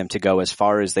 allowing them to go as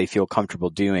far as they feel comfortable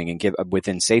doing and give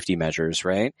within safety measures,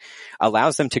 right?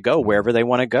 Allows them to go wherever they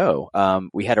want to go.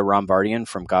 We had a Rombardian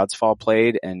from God's Fall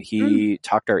played, and he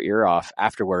talked our ear off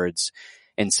afterwards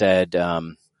and said,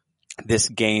 this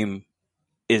game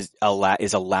is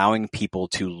allowing people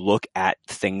to look at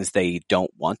things they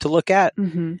don't want to look at,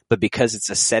 but because it's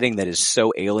a setting that is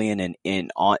so alien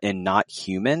and not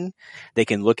human, they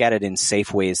can look at it in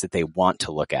safe ways that they want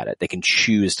to look at it. They can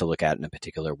choose to look at it in a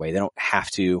particular way. They don't have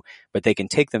to, but they can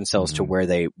take themselves to where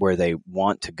they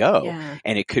want to go.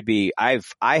 And it could be, I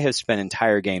have spent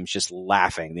entire games just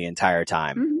laughing the entire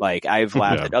time. Like I've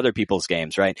laughed at other people's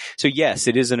games, right? So yes,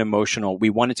 it is we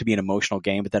want it to be an emotional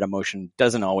game, but that emotion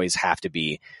doesn't always have to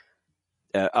be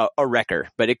a wrecker,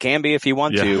 but it can be if you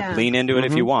want to lean into it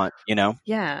if you want, you know?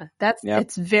 Yeah,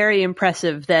 it's very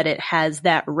impressive that it has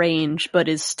that range, but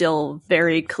is still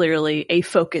very clearly a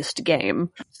focused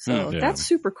game. So that's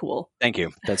super cool. Thank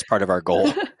you. That's part of our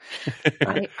goal.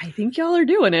 I think y'all are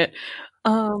doing it.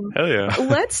 Hell yeah.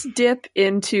 Let's dip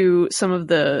into some of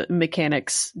the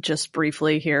mechanics just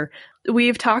briefly here.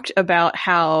 We've talked about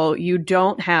how you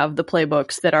don't have the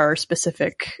playbooks that are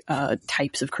specific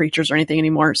types of creatures or anything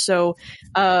anymore. So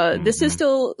this is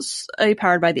still a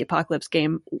Powered by the Apocalypse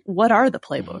game. What are the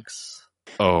playbooks?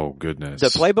 Oh, goodness. The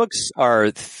playbooks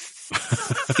are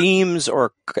themes,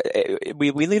 or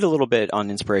we lead a little bit on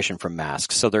inspiration from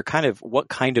Masks. So they're kind of, what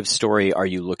kind of story are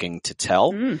you looking to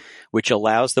tell, which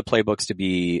allows the playbooks to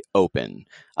be open.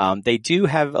 They do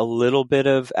have a little bit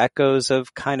of echoes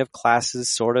of kind of classes,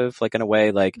 sort of like in a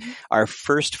way, like our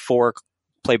first 4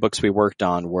 playbooks we worked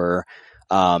on were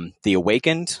the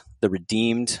Awakened, the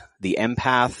Redeemed, the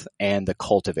Empath, and the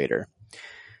Cultivator.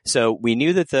 So we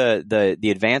knew that the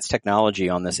advanced technology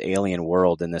on this alien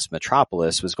world in this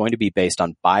metropolis was going to be based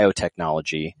on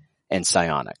biotechnology and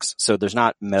psionics. So there's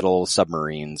not metal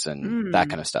submarines and that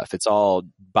kind of stuff. It's all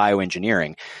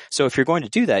bioengineering. So if you're going to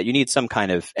do that, you need some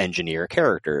kind of engineer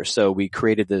character. So we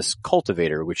created this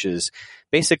Cultivator, which is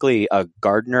basically a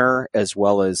gardener as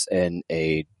well as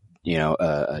a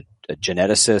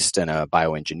geneticist and a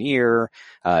bioengineer.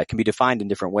 It can be defined in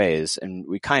different ways, and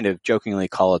we kind of jokingly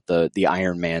call it the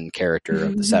Iron Man character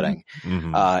of the setting,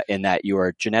 in that you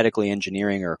are genetically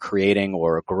engineering or creating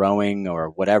or growing or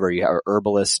whatever. You are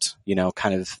herbalist,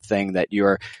 kind of thing, that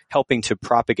you're helping to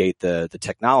propagate the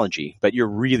technology, but you're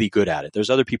really good at it. There's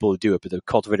other people who do it, but the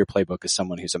Cultivator playbook is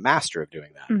someone who's a master of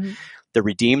doing that. The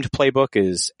Redeemed playbook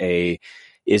is a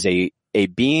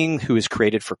being who is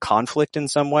created for conflict in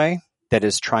some way, that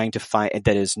is trying to find,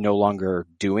 that is no longer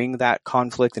doing that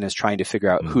conflict and is trying to figure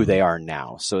out who they are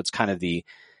now. So it's kind of the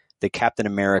the Captain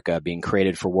America being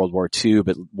created for World War II,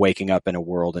 but waking up in a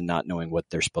world and not knowing what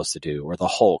they're supposed to do, or the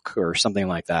Hulk or something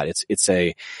like that. It's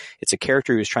a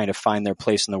character who's trying to find their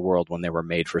place in the world when they were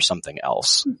made for something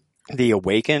else. The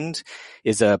Awakened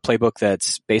is a playbook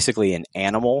that's basically an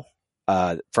animal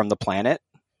from the planet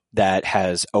that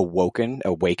has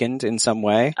awakened in some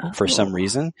way for some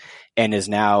reason, and is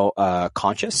now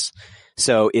conscious.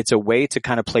 So it's a way to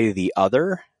kind of play the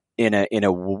other in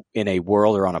a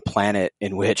world or on a planet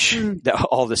in which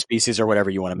all the species or whatever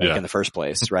you want to make in the first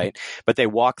place, right? But they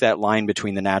walk that line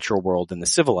between the natural world and the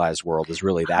civilized world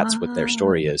that's what their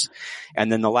story is.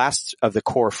 And then the last of the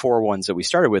core 4 ones that we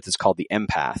started with is called the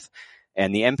Empath.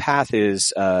 And the Empath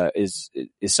is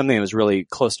something that was really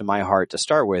close to my heart to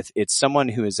start with. It's someone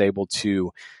who is able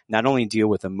to not only deal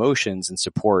with emotions and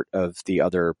support of the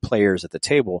other players at the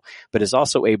table, but is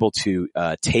also able to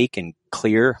take and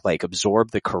clear, like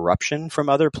absorb the corruption from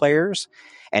other players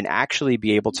and actually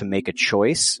be able to make a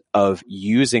choice of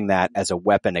using that as a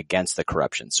weapon against the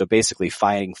corruption. So basically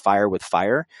fighting fire with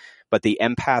fire, but the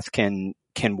Empath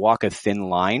can walk a thin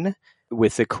line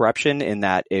with the corruption, in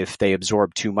that if they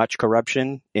absorb too much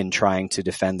corruption in trying to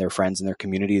defend their friends and their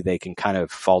community, they can kind of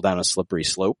fall down a slippery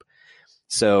slope.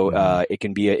 So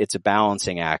it's a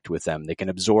balancing act with them. They can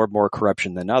absorb more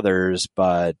corruption than others,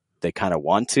 but they kind of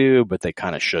want to, but they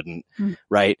kind of shouldn't,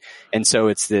 right? And so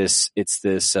it's a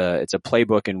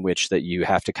playbook in which that you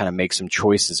have to kind of make some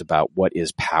choices about what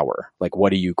is power. Like,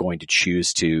 what are you going to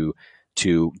choose to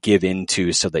give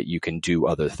into so that you can do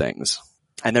other things?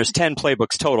 And there's 10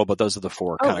 playbooks total, but those are the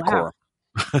 4 kind of core.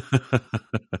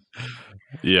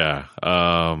 Yeah.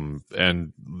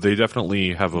 And they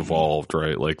definitely have evolved,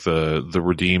 right? Like the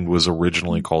Redeemed was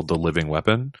originally called the Living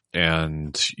Weapon.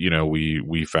 And,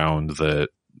 we found that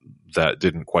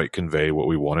didn't quite convey what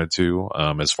we wanted to,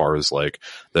 as far as like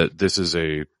that this is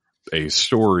a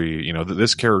story, that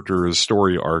this character's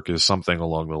story arc is something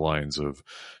along the lines of,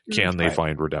 can they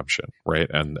find redemption? Right.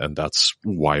 And that's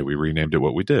why we renamed it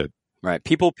what we did. Right.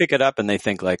 People pick it up and they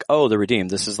think like, oh, the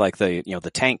Redeemed, this is like the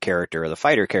tank character or the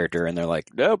fighter character. And they're like,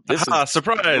 nope, this is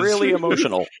surprise. Really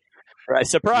emotional. Right.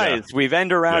 Surprise. Yeah. We've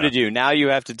end arounded you. Now you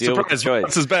have to deal with the choice.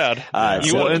 Violence is bad.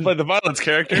 You want to play the violence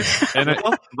character.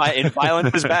 And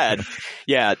violence is bad.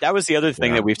 Yeah. That was the other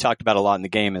thing that we've talked about a lot in the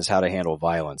game, is how to handle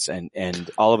violence.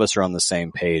 And all of us are on the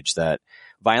same page that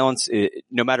violence,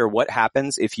 no matter what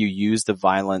happens, if you use the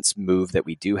violence move that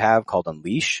we do have called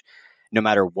Unleash, no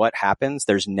matter what happens,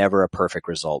 there's never a perfect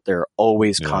result. There are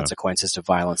always consequences to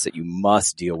violence that you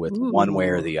must deal with one way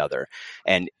or the other.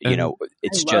 And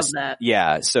it's just,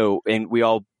 So, and we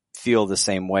all feel the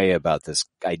same way about this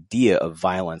idea of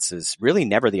violence is really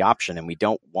never the option. And we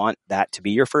don't want that to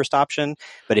be your first option.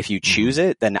 But if you choose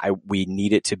it, then we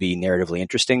need it to be narratively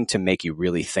interesting to make you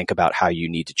really think about how you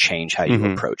need to change how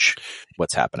you approach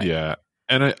what's happening. Yeah.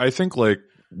 And I think like,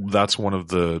 that's one of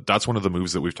the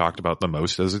moves that we've talked about the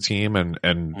most as a team.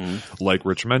 And like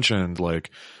Rich mentioned, like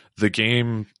the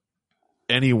game,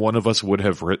 any one of us would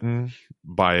have written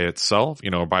by itself,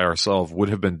 by ourselves, would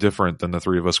have been different than the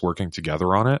 3 of us working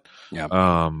together on it.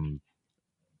 Yeah.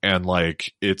 And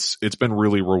like, it's been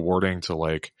really rewarding to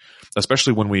like,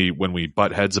 especially when we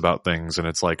butt heads about things and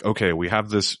it's like, okay, we have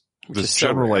this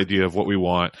general idea of what we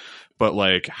want, but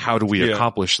like, how do we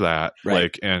accomplish that? Right.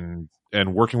 Like,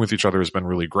 and working with each other has been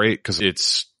really great because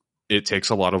it takes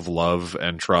a lot of love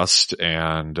and trust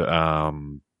and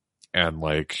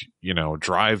like,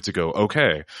 drive to go,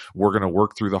 okay, we're going to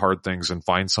work through the hard things and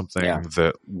find something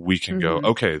that we can go,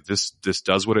 okay, this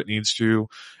does what it needs to.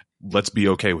 Let's be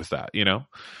okay with that,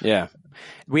 Yeah.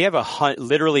 We have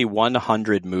literally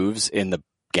 100 moves in the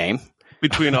game.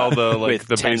 Between all the, like,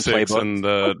 the basics playbooks. And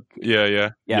the,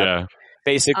 Yeah.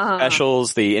 Basic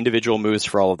specials, the individual moves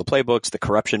for all of the playbooks, the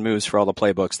corruption moves for all the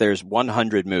playbooks. There's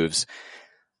 100 moves.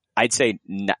 I'd say,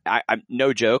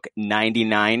 no joke,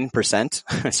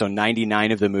 99%. So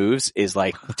 99 of the moves is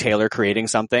like Taylor creating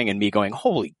something and me going,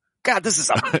 holy God, this is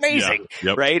amazing.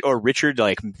 Right? Or Richard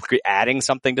like adding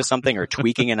something to something or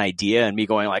tweaking an idea and me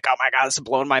going like, oh my God, this is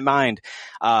blowing my mind.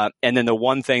 And then the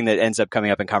one thing that ends up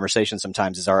coming up in conversation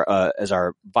sometimes is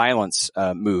our violence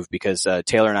move, because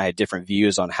Taylor and I had different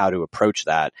views on how to approach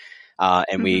that.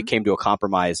 And we came to a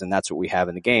compromise, and that's what we have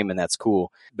in the game, and that's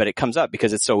cool. But it comes up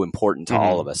because it's so important to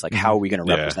all of us. Like, how are we going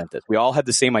to represent this? We all have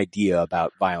the same idea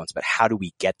about violence, but how do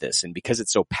we get this? And because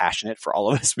it's so passionate for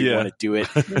all of us, we want to do it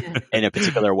in a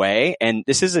particular way. And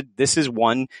this is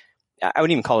one, I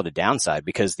wouldn't even call it a downside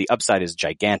because the upside is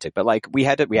gigantic, but like we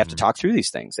have to talk through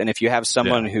these things. And if you have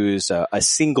someone who's a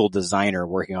single designer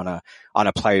working on a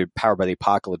Powered by the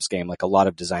Apocalypse game, like a lot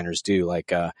of designers do,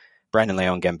 like, Brandon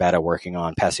Leon Gambetta working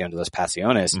on Pasión de los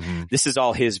Pasiones, this is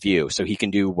all his view. So he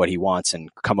can do what he wants and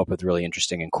come up with really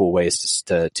interesting and cool ways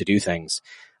to do things.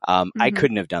 I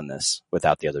couldn't have done this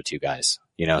without the other two guys,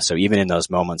 you know, so even in those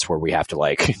moments where we have to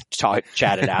like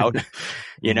chat it out,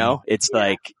 you know, it's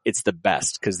like, it's the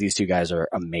best because these two guys are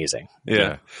amazing.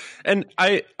 Yeah. And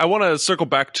I want to circle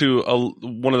back to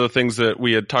one of the things that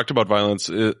we had talked about violence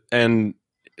and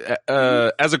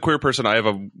as a queer person, I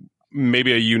have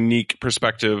maybe a unique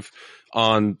perspective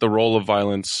on the role of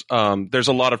violence. There's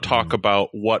a lot of talk about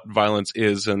what violence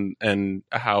is and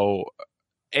how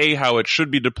it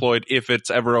should be deployed, if it's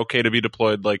ever okay to be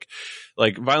deployed. Like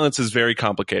violence is very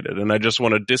complicated. And I just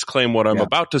want to disclaim what I'm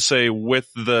about to say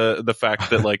with the fact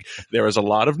that like there is a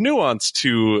lot of nuance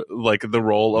to like the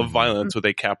role of violence with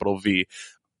a capital V.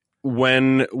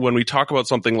 When we talk about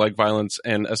something like violence,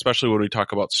 and especially when we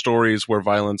talk about stories where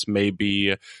violence may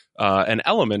be an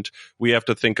element, we have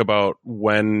to think about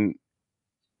when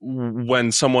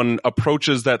someone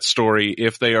approaches that story,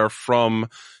 if they are from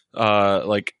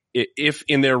if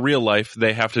in their real life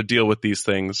they have to deal with these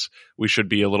things, we should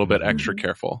be a little bit extra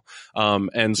careful.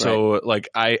 And so like,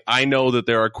 I know that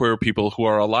there are queer people who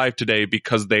are alive today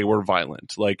because they were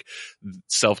violent. Like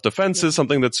self-defense is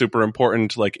something that's super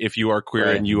important. Like if you are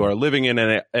queer and you are living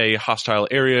in a hostile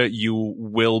area, you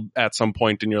will at some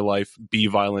point in your life be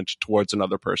violent towards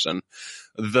another person.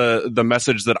 The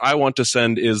message that I want to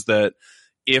send is that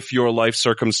if your life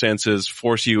circumstances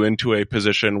force you into a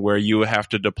position where you have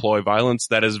to deploy violence,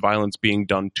 that is violence being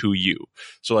done to you.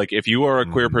 So like if you are a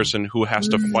queer person who has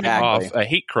to fight off a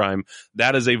hate crime,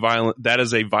 that is a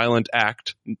violent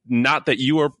act. Not that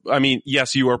you are, I mean,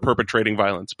 yes, you are perpetrating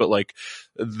violence, but like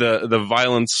the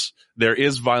violence, there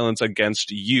is violence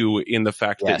against you in the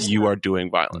fact that you are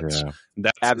doing violence.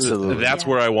 Yeah. That's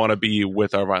where I want to be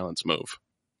with our violence move.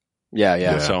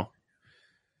 Yeah. So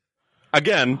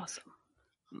again,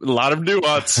 a lot of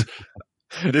nuance.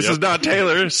 This is not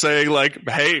Taylor saying like,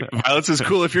 hey, violence is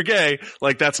cool if you're gay.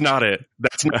 Like that's not it.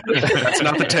 That's not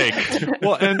the take.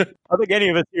 Well, and I think any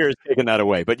of us here is taking that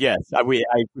away. But yes, I agree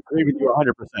with you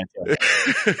 100%.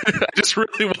 I just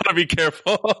really want to be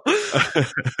careful.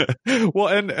 Well,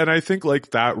 and I think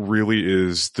like that really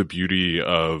is the beauty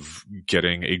of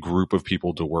getting a group of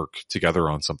people to work together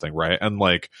on something, right? And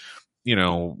like, you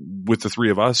know, with the three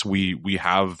of us, we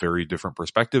have very different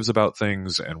perspectives about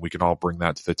things, and we can all bring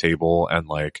that to the table. And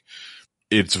like,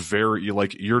 it's very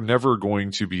like, you're never going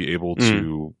to be able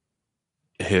to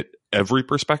hit every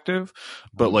perspective,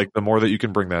 but like the more that you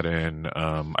can bring that in,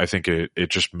 I think it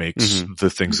just makes the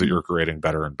things that you're creating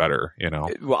better and better, you know?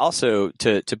 Well, also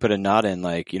to put a nod in,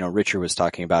 like, you know, Richard was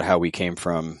talking about how we came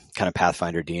from kind of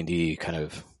Pathfinder D&D kind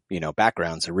of, you know,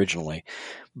 backgrounds originally,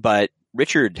 but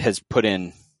Richard has put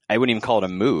in, I wouldn't even call it a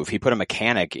move. He put a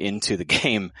mechanic into the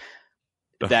game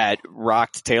that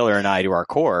rocked Taylor and I to our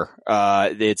core.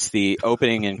 It's the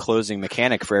opening and closing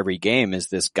mechanic for every game is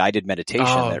this guided meditation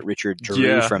that Richard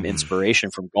drew from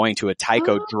inspiration from going to a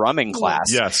taiko drumming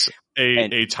class. Yes.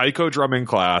 A taiko drumming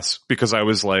class, because I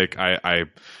was like,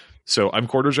 so I'm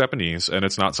quarter Japanese, and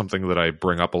it's not something that I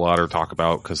bring up a lot or talk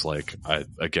about because like, I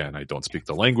don't speak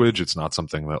the language. It's not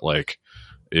something that like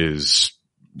is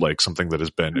like something that has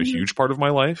been a huge part of my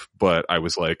life, but I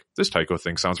was like, this taiko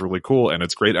thing sounds really cool, and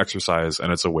it's great exercise, and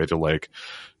it's a way to like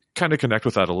kind of connect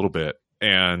with that a little bit.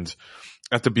 And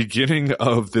at the beginning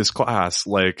of this class,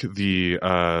 like the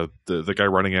guy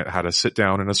running it had to sit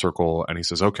down in a circle, and he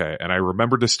says, okay. And I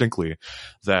remember distinctly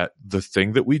that the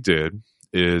thing that we did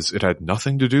is it had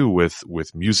nothing to do with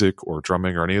music or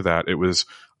drumming or any of that. It was,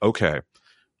 okay,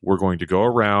 we're going to go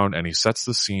around, and he sets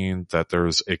the scene that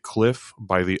there's a cliff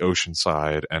by the ocean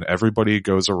side, and everybody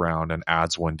goes around and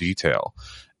adds one detail.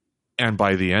 And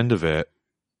by the end of it,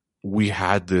 we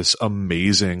had this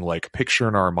amazing like picture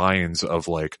in our minds of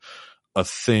like a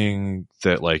thing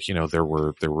that like, you know, there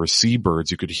were seabirds.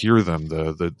 You could hear them.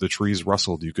 The trees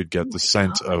rustled. You could get the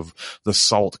scent of the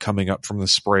salt coming up from the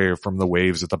spray from the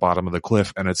waves at the bottom of the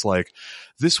cliff. And it's like,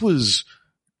 this was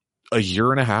a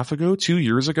year and a half ago, 2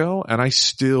 years ago, and I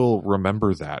still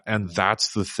remember that. And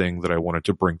that's the thing that I wanted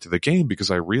to bring to the game,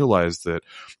 because I realized that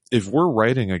if we're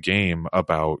writing a game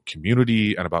about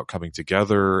community and about coming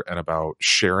together and about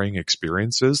sharing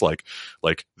experiences, like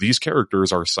these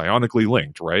characters are psionically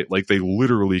linked, right? Like they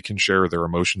literally can share their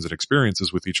emotions and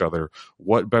experiences with each other.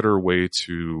 What better way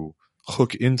to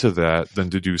hook into that than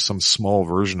to do some small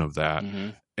version of that?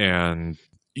 And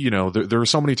there are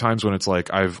so many times when it's like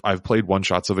I've played one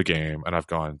shots of a game and I've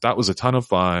gone, that was a ton of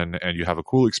fun and you have a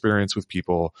cool experience with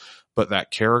people, but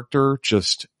that character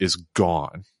just is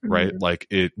gone, right? Mm-hmm. Like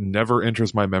it never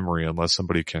enters my memory unless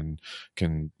somebody can,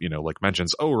 like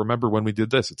mentions, oh, remember when we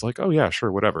did this? It's like, oh yeah,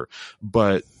 sure, whatever.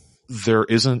 But there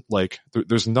isn't like,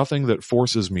 there's nothing that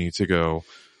forces me to go,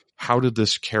 how did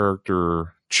this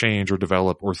character change or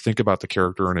develop or think about the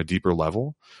character on a deeper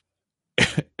level?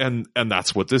 and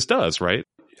that's what this does, right?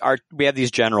 We have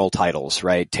these general titles,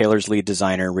 right? Taylor's lead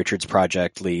designer, Richard's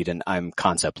project lead, and I'm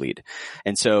concept lead.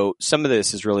 And so some of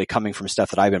this is really coming from stuff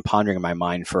that I've been pondering in my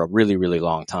mind for a really, really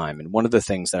long time. And one of the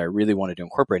things that I really wanted to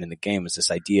incorporate in the game was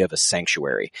this idea of a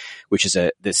sanctuary, which is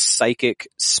this psychic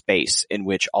space in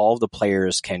which all of the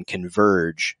players can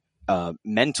converge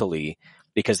mentally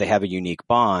because they have a unique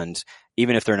bond,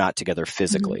 even if they're not together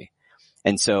physically. Mm-hmm.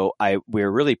 And so we're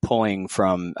really pulling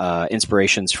from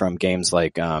inspirations from games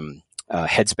like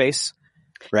Headspace,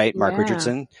 right? Mark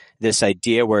Richardson. This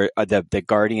idea where the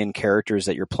Guardian characters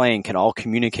that you're playing can all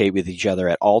communicate with each other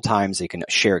at all times. They can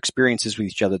share experiences with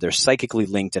each other. They're psychically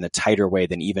linked in a tighter way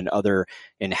than even other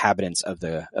inhabitants of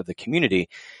the community.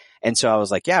 And so I was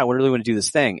like, yeah, I really want to do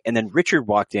this thing. And then Richard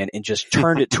walked in and just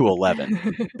turned it to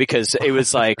 11 because it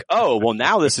was like, oh, well,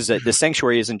 now the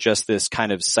sanctuary isn't just this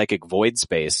kind of psychic void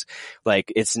space.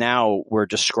 Like it's now we're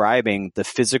describing the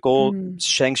physical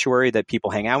sanctuary that people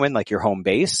hang out in, like your home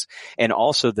base, and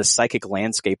also the psychic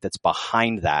landscape that's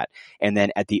behind that. And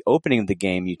then at the opening of the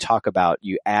game, you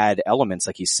add elements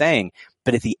like he's saying,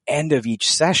 but at the end of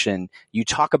each session, you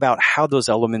talk about how those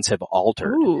elements have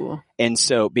altered. Ooh. And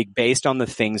so based on the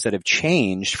things that have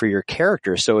changed for your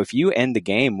character. So if you end the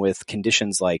game with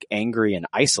conditions like angry and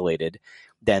isolated,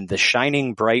 then the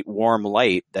shining, bright, warm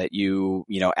light that you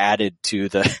added to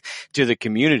the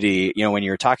community, when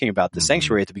you're talking about the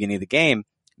sanctuary at the beginning of the game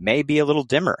may be a little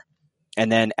dimmer.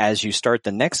 And then as you start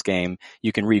the next game,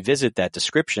 you can revisit that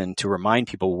description to remind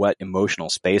people what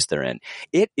emotional space they're in.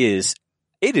 It is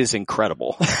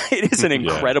incredible. It is an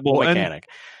incredible mechanic.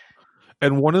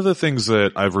 And one of the things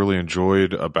that I've really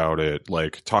enjoyed about it,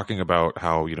 like talking about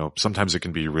how, sometimes it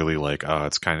can be really like,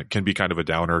 can be kind of a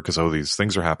downer because, these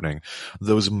things are happening.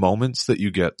 Those moments that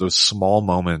you get, those small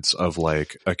moments of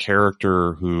like a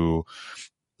character who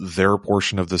their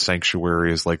portion of the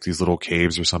sanctuary is like these little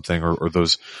caves or something, or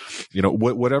those,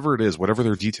 whatever it is, whatever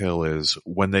their detail is,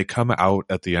 when they come out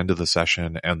at the end of the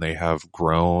session and they have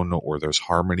grown, or there's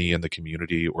harmony in the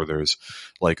community, or there's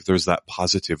that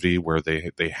positivity where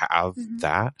they have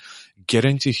that,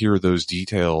 getting to hear those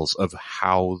details of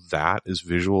how that is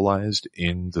visualized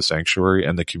in the sanctuary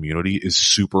and the community is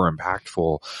super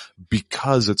impactful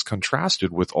because it's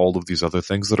contrasted with all of these other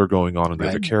things that are going on in the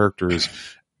other characters.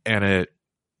 And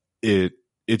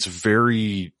it's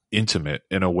very intimate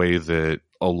in a way that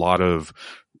a lot of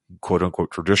quote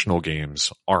unquote traditional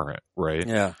games aren't, right?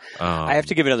 Yeah. I have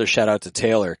to give another shout out to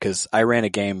Taylor because I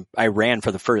ran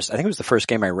for the first, I think it was the first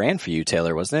game I ran for you,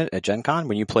 Taylor, wasn't it? At Gen Con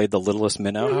when you played the Littlest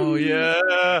Minnow? Oh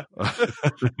yeah.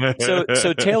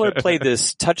 So Taylor played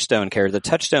this Touchstone character. The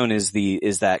Touchstone is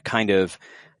that kind of,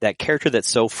 that character that's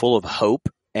so full of hope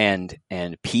and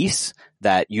peace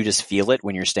that you just feel it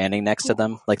when you're standing next to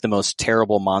them. Like the most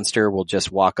terrible monster will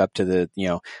just walk up to the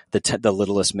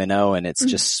littlest minnow, and it's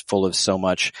just full of so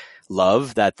much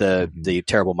love that the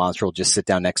terrible monster will just sit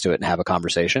down next to it and have a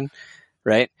conversation.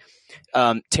 Right.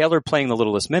 Taylor playing the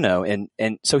littlest minnow.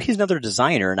 And so he's another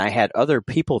designer, and I had other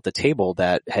people at the table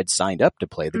that had signed up to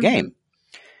play the game.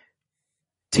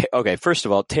 Okay, first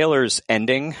of all, Taylor's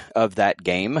ending of that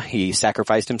game, he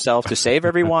sacrificed himself to save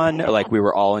everyone. Like we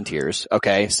were all in tears.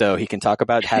 Okay, so he can talk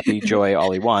about happy joy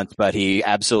all he wants, but he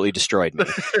absolutely destroyed me.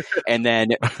 And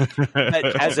then,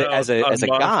 as a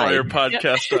guide,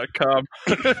 podcast.com.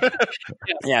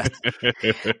 Yeah,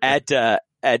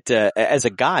 as a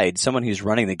guide, someone who's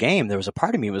running the game, there was a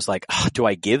part of me was like, do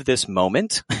I give this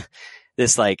moment,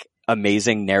 this like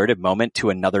amazing narrative moment,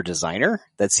 to another designer?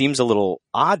 That seems a little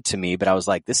odd to me, but I was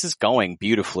like, this is going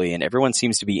beautifully and everyone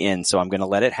seems to be in, so I'm going to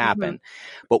let it happen.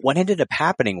 But what ended up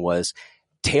happening was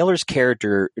Taylor's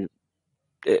character,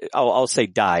 I'll say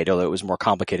died, although it was more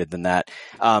complicated than that,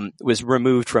 was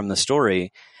removed from the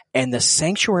story, and the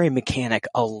sanctuary mechanic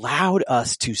allowed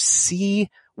us to see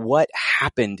what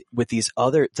happened with these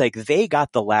other, like they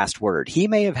got the last word. He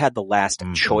may have had the last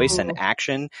choice and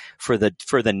action for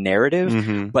the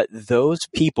narrative, but those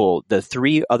people, the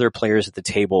three other players at the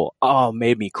table,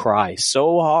 made me cry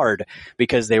so hard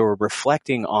because they were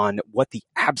reflecting on what the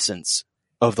absence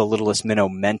of the littlest minnow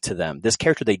meant to them. This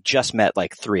character they just met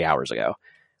like 3 hours ago,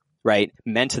 right?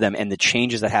 Meant to them, and the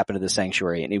changes that happened to the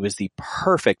sanctuary. And it was the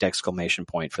perfect exclamation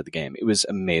point for the game. It was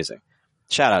amazing.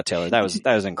 Shout out, Taylor. That was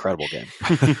an incredible game.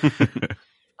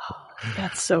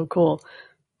 That's so cool.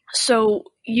 So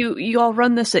you all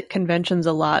run this at conventions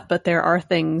a lot, but there are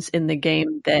things in the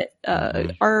game that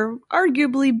are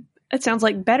arguably, it sounds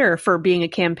like, better for being a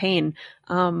campaign.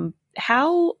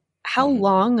 How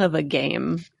long of a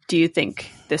game do you think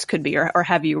this could be, or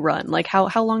have you run? Like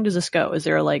how long does this go? Is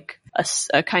there like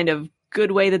a kind of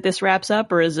good way that this wraps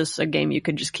up, or is this a game you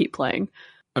could just keep playing?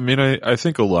 I mean, I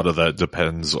think a lot of that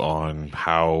depends on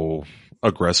how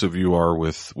aggressive you are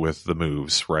with the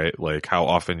moves, right? Like how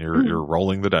often you're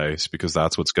rolling the dice, because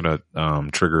that's what's going to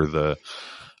trigger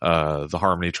the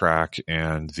harmony track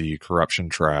and the corruption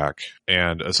track.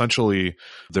 And essentially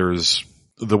there's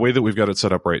the way that we've got it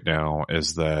set up right now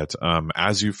is that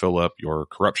as you fill up your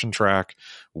corruption track,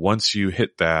 once you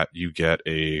hit that,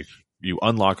 you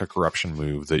unlock a corruption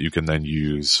move that you can then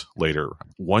use later.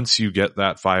 Once you get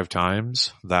that 5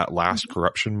 times, that last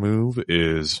corruption move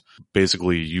is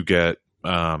basically you get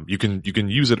you can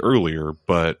use it earlier,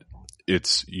 but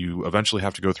you eventually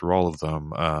have to go through all of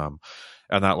them.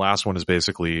 And that last one is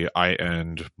basically I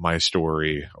end my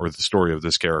story or the story of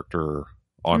this character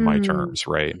on my terms,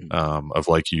 right? Of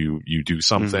like you do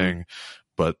something,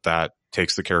 but that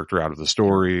takes the character out of the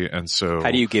story. And so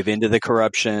how do you give into the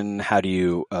corruption? How do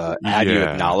you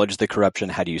acknowledge the corruption?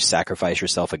 How do you sacrifice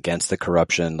yourself against the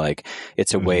corruption? Like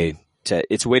it's a way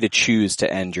to choose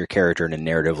to end your character in a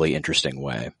narratively interesting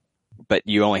way. But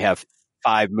you only have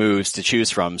 5 moves to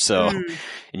choose from, so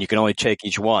and you can only take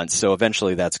each once. So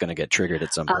eventually that's going to get triggered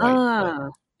at some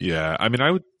point. Yeah, I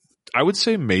mean I would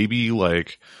say maybe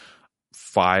like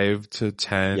 5 to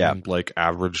 10 like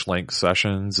average length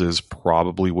sessions is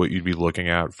probably what you'd be looking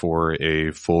at for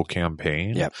a full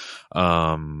campaign. Yep.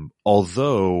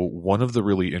 Although one of the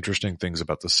really interesting things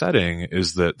about the setting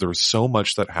is that there's so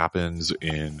much that happens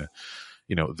in,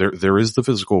 there is the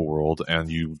physical world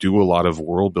and you do a lot of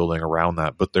world building around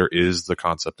that, but there is the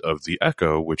concept of the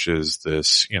echo, which is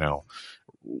this,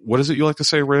 what is it you like to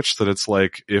say, Rich? That it's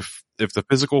like if the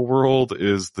physical world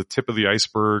is the tip of the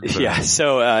iceberg. Then... Yeah.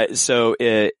 So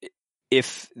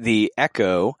if the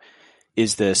echo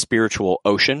is the spiritual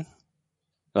ocean,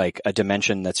 like a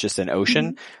dimension that's just an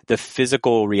ocean, the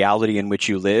physical reality in which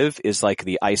you live is like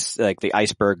the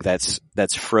iceberg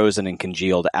that's frozen and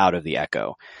congealed out of the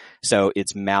echo. So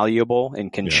it's malleable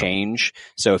and can change.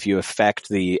 So if you affect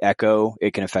the echo,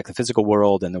 it can affect the physical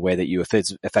world, and the way that you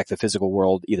affect the physical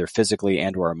world, either physically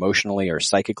and or emotionally or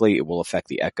psychically, it will affect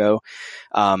the echo.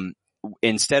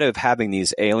 Instead of having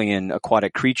these alien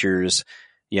aquatic creatures,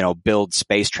 build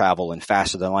space travel and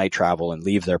faster than light travel and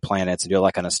leave their planets and do all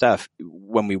that kind of stuff,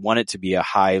 when we want it to be a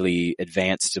highly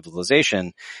advanced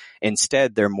civilization,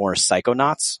 instead they're more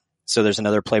psychonauts. So there's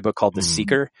another playbook called The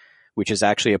Seeker, which is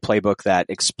actually a playbook that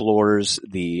explores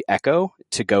the echo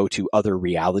to go to other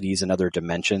realities and other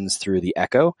dimensions through the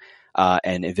echo,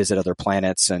 and visit other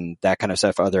planets and that kind of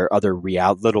stuff, other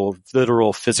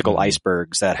literal physical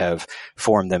icebergs that have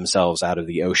formed themselves out of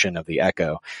the ocean of the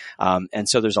echo. And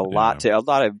so there's a lot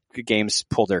of games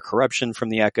pull their corruption from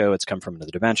the echo. It's come from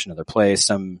another dimension, another place.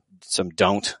 Some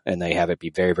don't, and they have it be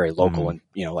very, very local and,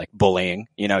 like bullying,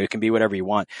 it can be whatever you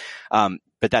want.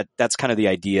 But that's kind of the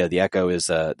idea. The echo is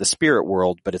the spirit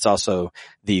world, but it's also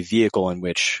the vehicle in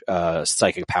which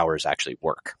psychic powers actually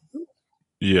work.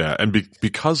 Yeah, and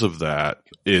because of that,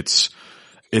 it's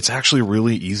actually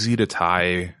really easy to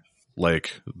tie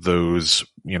like those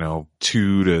 2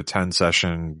 to 10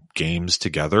 session games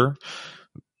together,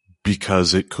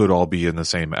 because it could all be in the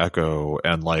same echo,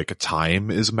 and like time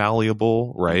is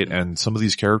malleable, right? And some of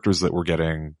these characters that we're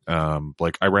getting,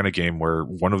 like I ran a game where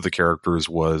one of the characters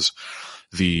was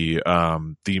the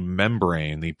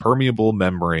membrane, the permeable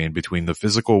membrane between the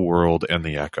physical world and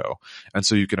the echo. And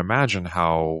so you can imagine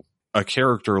how a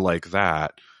character like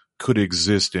that could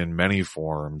exist in many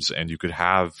forms, and you could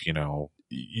have,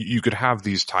 you could have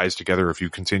these ties together if you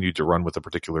continued to run with a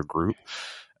particular group,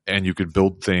 and you could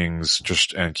build things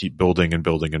and keep building and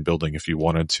building and building if you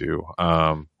wanted to.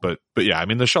 But yeah, I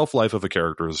mean, the shelf life of a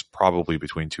character is probably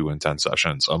between 2 and 10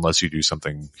 sessions, unless you do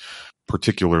something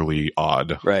particularly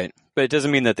odd. Right. But it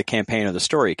doesn't mean that the campaign or the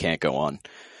story can't go on.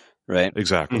 Right.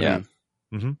 Exactly. Yeah.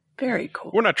 Very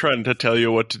cool. We're not trying to tell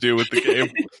you what to do with the game.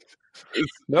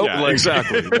 Nope. Yeah,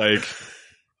 exactly. Like,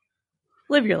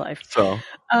 live your life. So,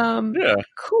 yeah,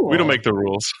 cool. We don't make the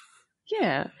rules.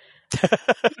 Yeah.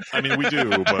 I mean, we do,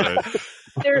 but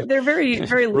they're very,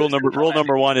 very rule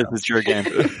number 1 is it's your game.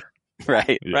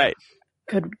 Right. Yeah. Right.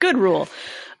 Good rule.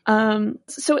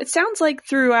 So it sounds like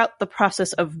throughout the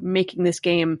process of making this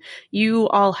game, you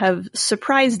all have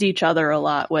surprised each other a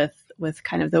lot with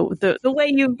kind of the way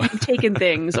you've taken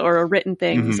things or written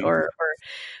things or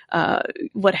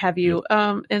what have you.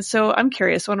 And so I'm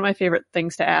curious, one of my favorite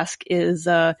things to ask is,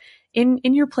 in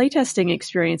your playtesting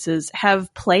experiences,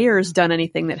 have players done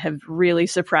anything that have really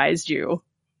surprised you?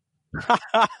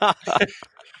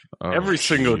 Every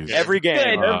single game. Every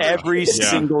game. Every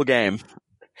single game.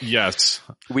 Yes.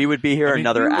 We would be here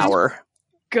another hour.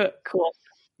 Good. Cool.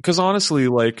 Because honestly,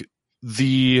 like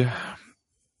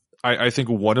I think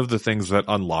one of the things that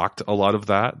unlocked a lot of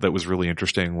that was really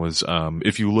interesting was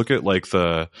if you look at like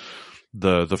the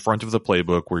front of the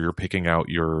playbook where you're picking out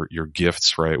your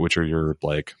gifts, right, which are your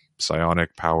like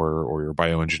psionic power or your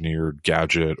bioengineered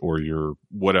gadget or your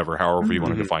whatever, however you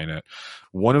want to define it.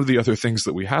 One of the other things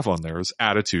that we have on there is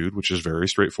attitude, which is very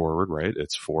straightforward, right?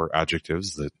 It's 4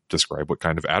 adjectives that describe what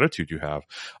kind of attitude you have.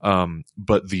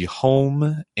 But the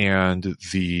home and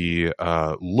the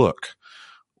look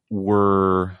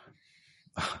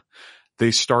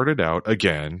they started out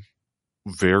again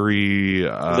very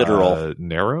literal,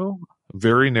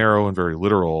 very narrow and very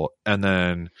literal. And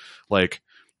then like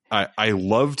I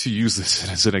love to use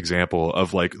this as an example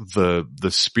of like the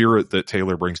spirit that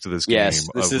Taylor brings to this game. Yes,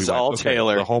 this is all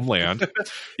Taylor. The homeland.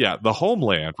 Yeah, the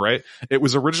homeland, right? It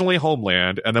was originally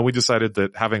homeland, and then we decided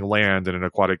that having land in an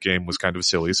aquatic game was kind of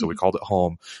silly, so we called it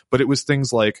home. But it was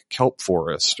things like kelp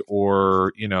forest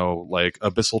or, like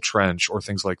abyssal trench or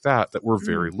things like that were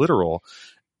very literal.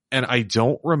 And I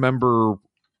don't remember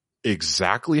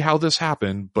exactly how this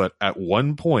happened, but at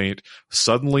one point,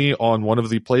 suddenly on one of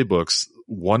the playbooks,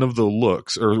 one of the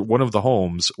looks or one of the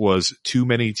homes was too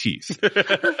many teeth.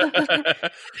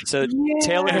 So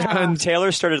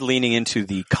Taylor started leaning into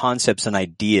the concepts and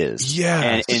ideas.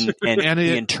 Yes. And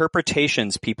the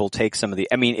interpretations people take some of the,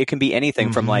 I mean, it can be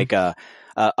anything from like a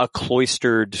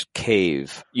cloistered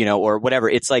cave, or whatever.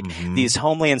 It's like these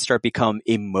homelands start become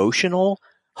emotional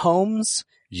homes.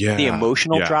 Yeah. The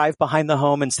emotional drive behind the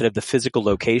home instead of the physical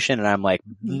location. And I'm like,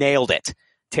 nailed it.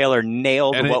 Taylor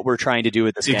nailed what we're trying to do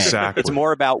with this game. It's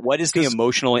more about what is the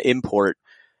emotional import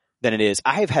than it is.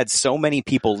 I have had so many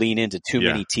people lean into too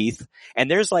many teeth,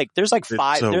 and there's 4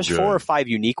 or 5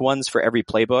 unique ones for every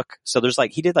playbook. So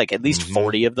he did like at least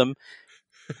 40 of them,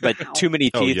 but too many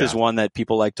teeth is one that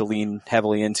people like to lean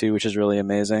heavily into, which is really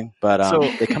amazing.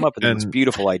 But they come up with these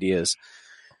beautiful ideas.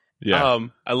 Yeah.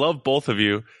 I love both of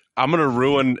you. I'm going to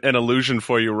ruin an illusion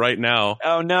for you right now.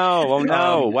 Oh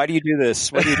no. Why do you do this?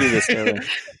 Taylor?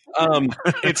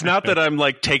 It's not that I'm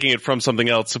like taking it from something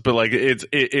else, but like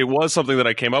it was something that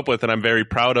I came up with, and I'm very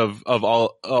proud of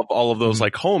all of those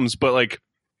like homes, but like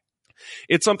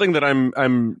it's something that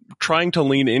I'm trying to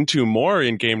lean into more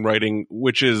in game writing,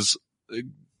 which is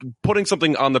putting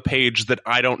something on the page that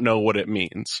I don't know what it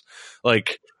means.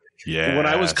 Like when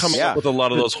I was coming up with a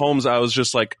lot of those homes, I was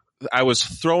just like, I was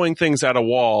throwing things at a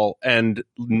wall and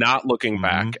not looking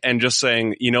back and just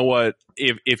saying, you know what,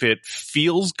 if it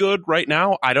feels good right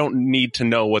now, I don't need to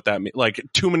know what that means. Like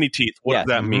too many teeth. What does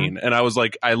that mean? And I was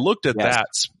like, I looked at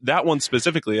that one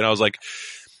specifically and I was like,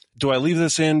 do I leave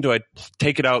this in? Do I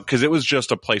take it out? Cause it was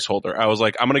just a placeholder. I was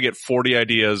like, I'm going to get 40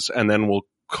 ideas and then we'll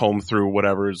comb through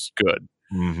whatever's good.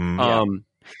 And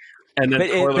then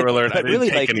spoiler alert, I didn't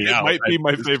take any out. It might be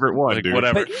my favorite one, like, dude.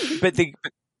 Whatever.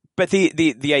 But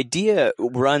the idea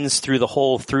runs through the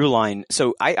whole through line.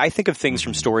 So I think of things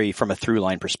from story from a through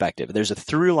line perspective. There's a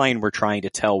through line we're trying to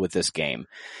tell with this game.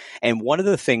 And one of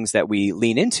the things that we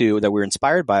lean into that we're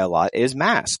inspired by a lot is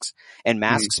masks. And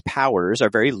masks' powers are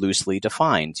very loosely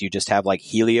defined. You just have like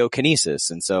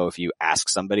heliokinesis. And so if you ask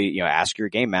somebody, ask your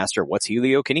game master, what's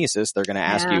heliokinesis? They're going to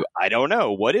ask you, I don't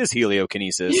know. What is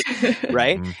heliokinesis?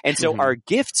 Right? And so our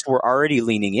gifts were already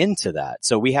leaning into that.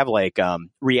 So we have like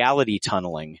reality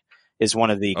tunneling is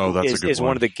one of the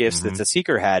one of the gifts that the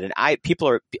Seeker had. And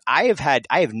I've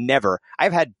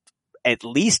had at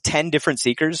least 10 different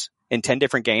Seekers in 10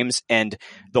 different games, and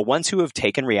the ones who have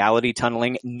taken reality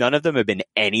tunneling, none of them have been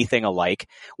anything alike.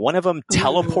 One of them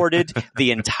teleported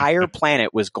the entire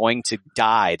planet was going to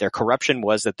die. Their corruption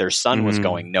was that their sun was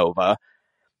going nova.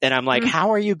 And I'm like,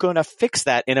 how are you going to fix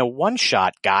that in a one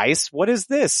shot, guys? What is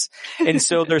this? And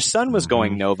so their sun was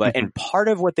going nova, and part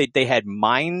of what they had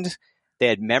they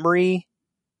had memory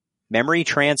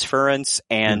transference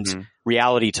and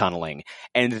reality tunneling.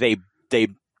 And they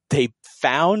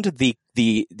found the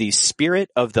spirit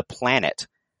of the planet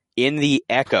in the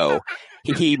Echo.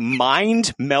 He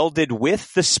mind melded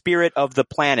with the spirit of the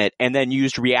planet and then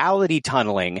used reality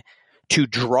tunneling to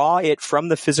draw it from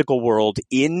the physical world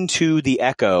into the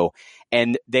Echo.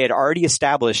 And they had already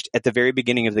established at the very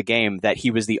beginning of the game that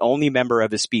he was the only member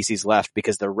of his species left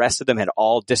because the rest of them had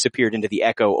all disappeared into the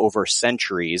Echo over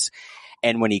centuries.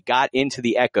 And when he got into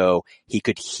the Echo, he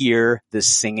could hear the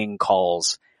singing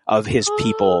calls of his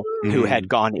people who had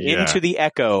gone into the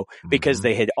Echo because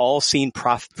they had all seen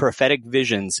prophetic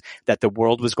visions that the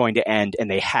world was going to end and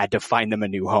they had to find them a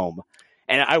new home.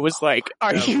 And I was like,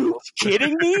 are you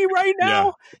kidding me right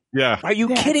now? Yeah. Are you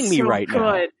kidding me right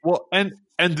now? Well,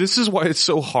 and this is why it's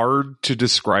so hard to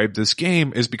describe this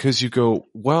game is because you go,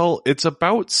 well, it's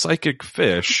about psychic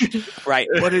fish. Right.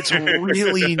 But it's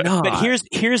really not. But here's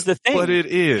the thing. But it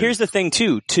is. Here's the thing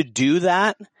too. To do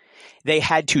that, they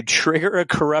had to trigger a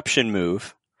corruption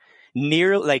move.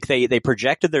 They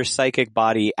projected their psychic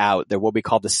body out, what we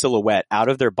call the silhouette, out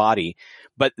of their body,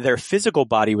 but their physical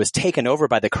body was taken over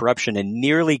by the corruption and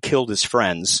nearly killed his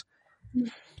friends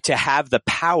to have the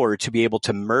power to be able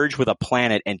to merge with a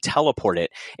planet and teleport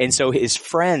it. And so his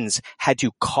friends had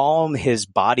to calm his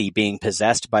body being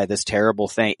possessed by this terrible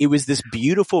thing. It was this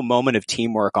beautiful moment of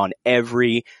teamwork on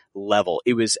every level.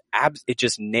 It was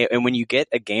and when you get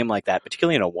a game like that,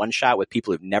 particularly in a one shot with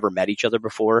people who've never met each other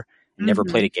before, never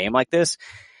played a game like this,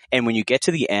 and when you get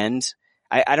to the end,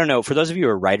 I don't know, for those of you who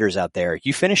are writers out there,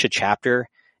 you finish a chapter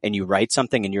and you write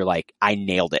something and you're like, I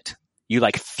nailed it. You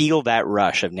like feel that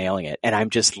rush of nailing it. And I'm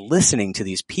just listening to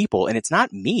these people and it's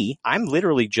not me. I'm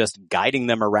literally just guiding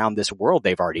them around this world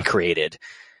they've already created.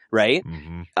 Right?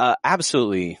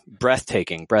 Absolutely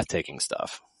breathtaking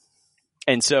stuff.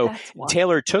 And so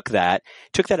Taylor took that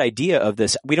idea of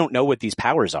this, we don't know what these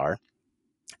powers are,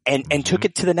 and took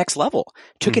it to the next level,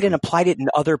 took it and applied it in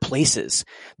other places,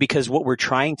 because what we're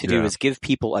trying to do is give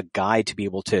people a guide to be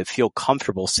able to feel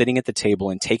comfortable sitting at the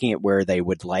table and taking it where they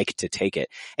would like to take it.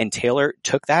 And Taylor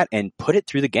took that and put it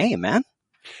through the game, man.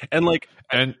 And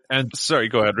sorry,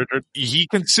 go ahead, Richard. He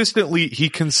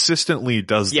consistently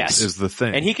does this is the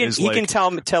thing. And he can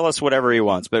tell us whatever he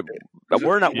wants, but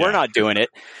we're not doing it.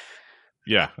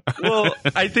 Yeah. Well,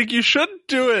 I think you should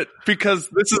do it because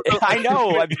this is. I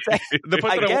know. The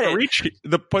point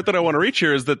that I want to reach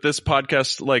here is that this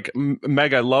podcast, like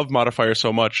Meg, I love Modifier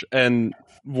so much, and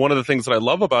one of the things that I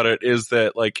love about it is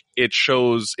that like it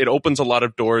opens a lot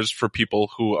of doors for people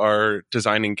who are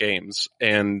designing games,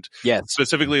 and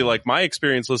specifically like my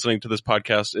experience listening to this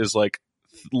podcast is like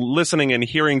listening and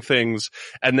hearing things,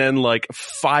 and then like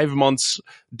 5 months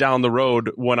down the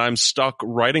road when I'm stuck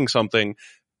writing something,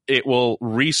 it will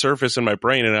resurface in my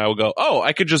brain and I will go, oh,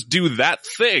 I could just do that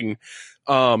thing.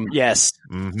 Yes.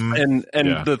 And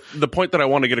the point that I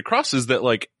want to get across is that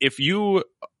like, if you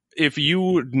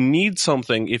need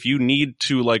something, if you need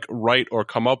to like write or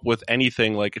come up with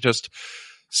anything, like just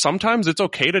sometimes it's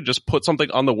okay to just put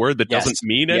something on the word that doesn't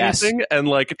mean anything and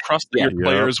like trust that your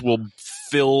players will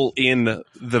fill in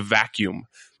the vacuum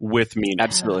with meaning.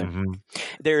 Absolutely.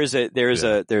 There's a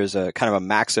kind of a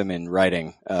maxim in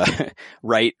writing,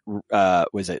 write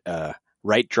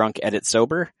drunk, edit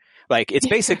sober. Like it's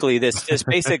basically this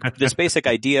basic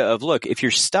idea of, look, if you're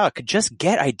stuck, just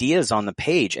get ideas on the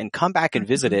page and come back and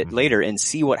visit it later and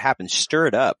see what happens. Stir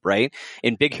it up, right?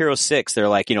 In Big Hero 6, they're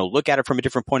like, look at it from a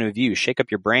different point of view, shake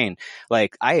up your brain.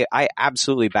 Like I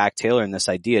absolutely back Taylor in this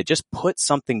idea. Just put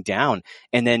something down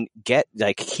and then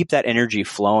keep that energy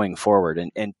flowing forward.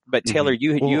 But Taylor,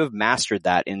 you have mastered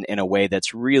that in a way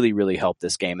that's really, really helped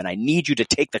this game. And I need you to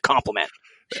take the compliment.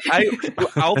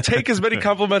 I'll take as many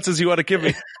compliments as you want to give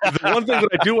me. The one thing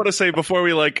that I do want to say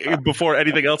before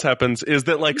anything else happens is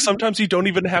that like sometimes you don't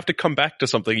even have to come back to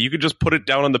something. You can just put it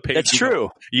down on the page. That's true.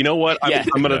 You know what?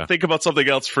 I'm going to think about something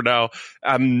else for now.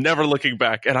 I'm never looking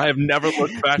back, and I have never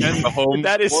looked back at the home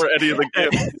or any of the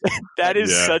games. That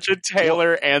is such a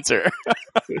Taylor answer.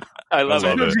 I love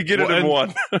it. You get it in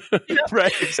one.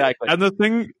 Right, exactly. And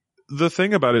the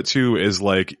thing about it too is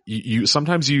like you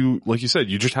sometimes like you said,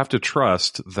 you just have to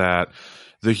trust that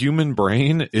the human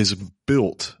brain is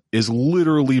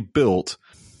literally built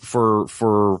for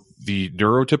the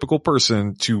neurotypical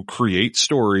person to create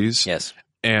stories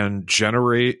and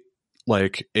generate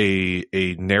like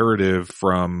a narrative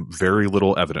from very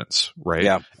little evidence, right?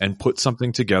 Yeah. And put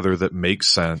something together that makes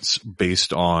sense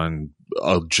based on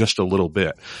just a little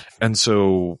bit. And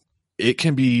so it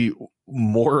can be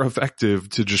more effective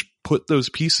to just put those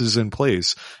pieces in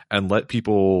place and let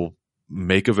people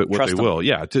make of it what they will.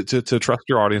 Yeah. To trust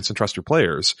your audience and trust your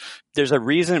players. There's a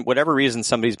reason, whatever reason,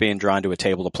 somebody's being drawn to a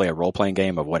table to play a role-playing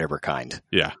game of whatever kind.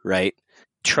 Yeah. Right?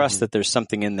 Trust that there's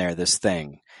something in there, this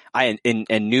thing. and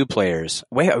new players.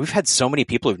 Wait, we've had so many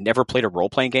people who've never played a role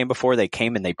playing game before. They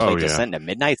came and they played Descent into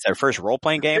Midnight. It's their first role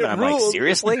playing game, and I'm like,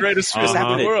 seriously? The greatest in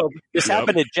the world. This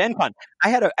happened at Gen Con. I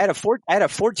had a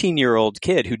 14-year-old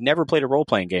kid who'd never played a role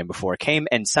playing game before, came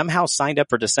and somehow signed up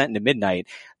for Descent into Midnight.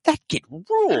 That kid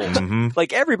ruled.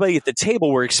 Like, everybody at the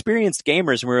table were experienced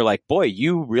gamers, and we were like, boy,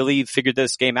 you really figured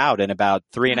this game out in about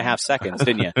 3.5 seconds,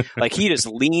 didn't you? Like, he just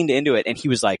leaned into it, and he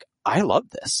was like, I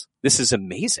love this. This is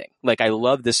amazing. Like, I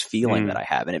love this feeling that I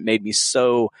have, and it made me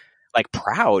so like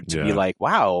proud to be like,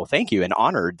 wow, thank you, and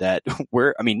honored that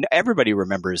everybody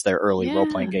remembers their early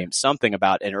role-playing game, something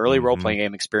about an early role-playing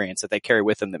game experience that they carry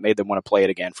with them that made them want to play it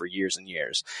again for years and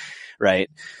years. Right.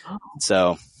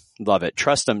 So love it.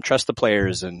 Trust them, trust the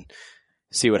players, and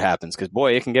see what happens. Cause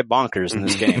boy, it can get bonkers in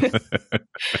this game.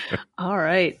 All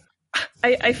right.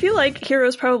 I feel like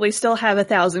Heroes probably still have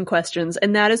 1,000 questions,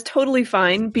 and that is totally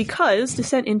fine because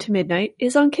Descent into Midnight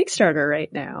is on Kickstarter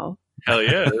right now. Hell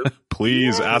yeah.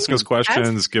 Please ask us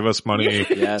questions, give us money,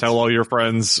 tell all your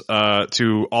friends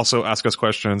to also ask us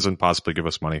questions and possibly give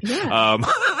us money.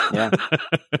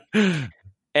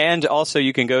 And also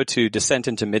you can go to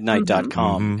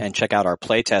descentintomidnight.com and check out our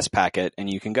playtest packet,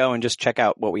 and you can go and just check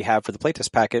out what we have for the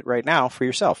playtest packet right now for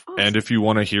yourself. And if you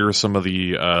want to hear some of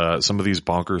these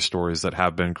bonkers stories that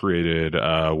have been created,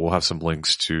 we'll have some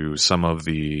links to some of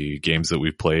the games that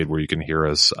we've played where you can hear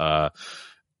us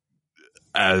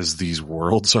as these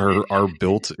worlds are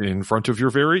built in front of your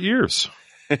very ears.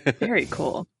 Very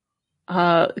cool.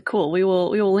 Cool. We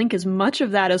will link as much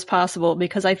of that as possible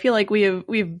because I feel like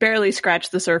we've barely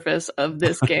scratched the surface of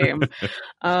this game.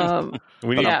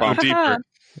 We need to go deeper.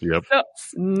 Yep.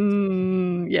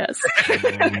 Yes.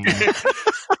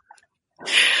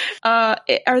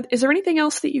 Is there anything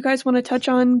else that you guys want to touch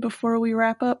on before we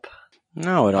wrap up?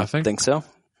 No, I don't think so.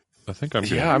 I think I'm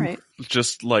good. Yeah, I'm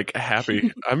just like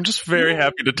happy. I'm just very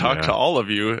happy to talk to all of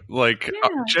you. Like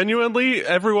genuinely,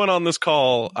 everyone on this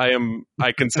call,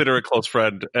 I consider a close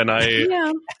friend, and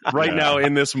I right now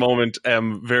in this moment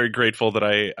am very grateful that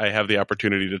I have the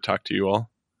opportunity to talk to you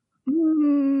all.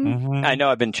 I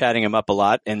know I've been chatting him up a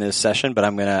lot in this session, but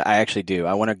I actually do.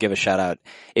 I want to give a shout out.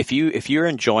 If you're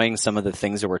enjoying some of the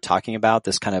things that we're talking about,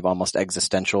 this kind of almost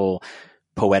existential,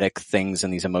 poetic things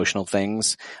and these emotional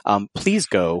things, please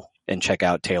go and check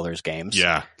out Taylor's games.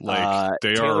 Yeah, like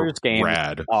they Taylor's games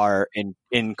rad. Are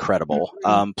incredible.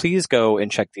 Please go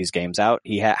and check these games out.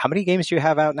 How many games do you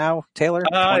have out now, Taylor?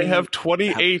 I have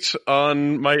 28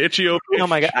 on my itch.io page. Oh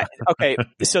my god! Okay,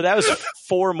 so that was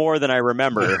 4 more than I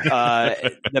remember.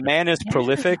 The man is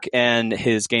prolific, and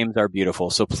his games are beautiful.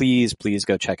 So please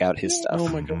go check out his stuff. Oh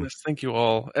my goodness, thank you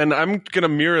all. And I'm gonna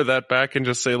mirror that back and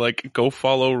just say, like, go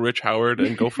follow Rich Howard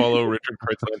and go follow Richard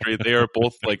Kreutz-Landry. They are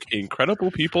both like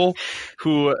incredible people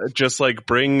who just like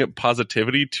bring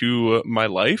positivity to my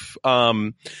life.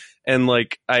 And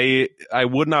like, I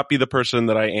would not be the person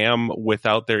that I am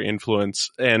without their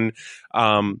influence. And,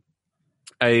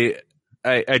 I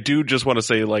do just want to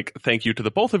say, like, thank you to the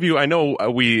both of you. I know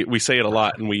we say it a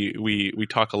lot, and we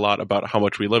talk a lot about how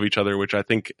much we love each other, which I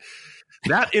think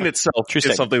that in itself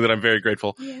is something that I'm very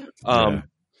grateful.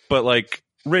 But like,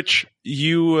 Rich,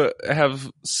 you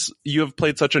have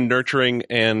played such a nurturing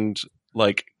and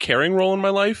like caring role in my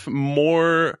life,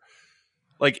 more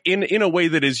like in a way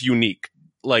that is unique,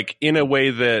 like in a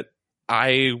way that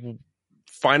I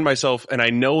find myself, and I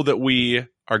know that we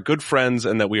are good friends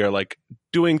and that we are like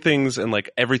doing things and like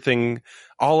everything,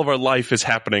 all of our life is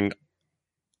happening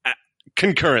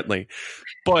concurrently,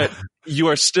 but you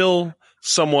are still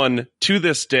someone to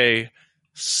this day,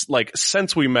 like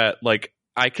since we met, like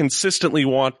I consistently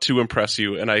want to impress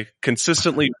you, and I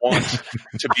consistently want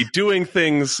to be doing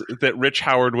things that Rich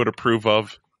Howard would approve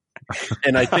of.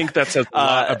 And I think that says a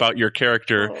lot about your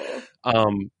character.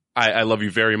 I love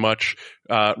you very much.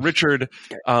 Richard,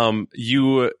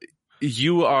 you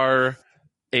are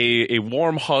a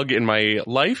warm hug in my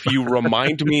life. You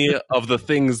remind me of the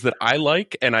things that I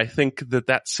like, and I think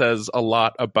that says a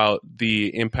lot about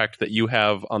the impact that you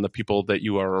have on the people that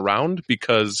you are around,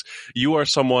 because you are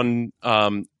someone,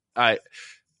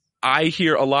 I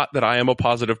hear a lot that I am a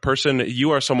positive person.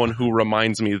 You are someone who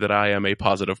reminds me that I am a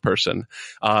positive person.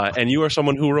 And you are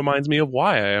someone who reminds me of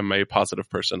why I am a positive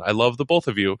person. I love the both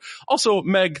of you. Also,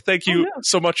 Meg, thank you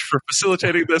so much for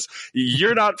facilitating this.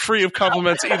 You're not free of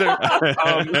compliments either.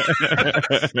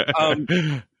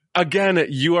 Again,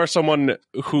 you are someone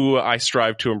who I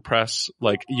strive to impress.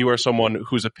 Like, you are someone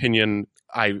whose opinion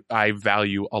I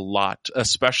value a lot,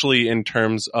 especially in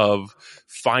terms of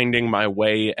finding my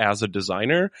way as a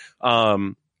designer.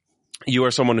 you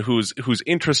are someone whose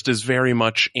interest is very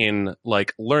much in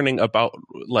like learning about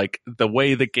like the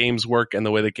way that games work and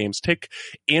the way that games tick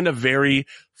in a very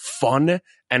fun,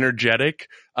 energetic,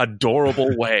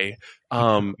 adorable way.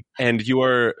 And you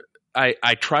are,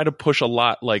 I try to push a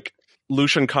lot, like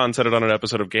Lucian Khan said it on an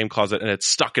episode of Game Closet, and it's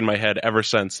stuck in my head ever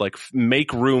since, like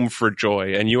make room for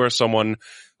joy. And you are someone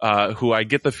who I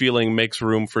get the feeling makes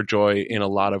room for joy in a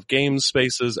lot of game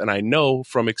spaces. And I know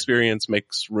from experience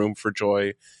makes room for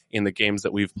joy in the games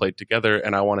that we've played together.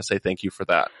 And I want to say thank you for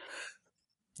that.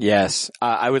 Yes.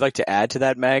 I would like to add to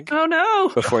that, Meg. Oh no.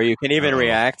 Before you can even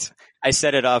react. I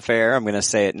said it off air. I'm going to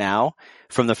say it now.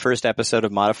 From the first episode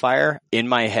of Modifier, in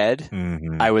my head,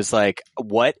 I was like,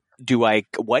 what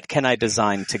can I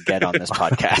design to get on this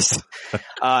podcast?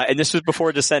 And this was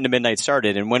before Descent into Midnight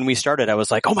started. And when we started, I was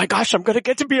like, oh my gosh, I'm going to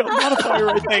get to be on Modifier,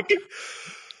 I think.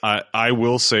 I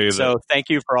will say that. So thank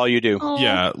you for all you do.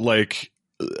 Yeah. Like,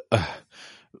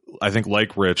 I think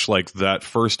like Rich, like that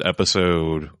first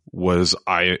episode was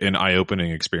an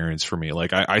eye-opening experience for me.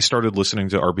 Like I started listening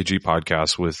to RPG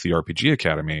podcasts with the RPG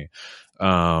Academy,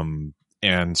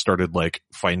 and started like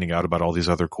finding out about all these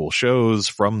other cool shows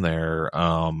from there.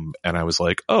 And I was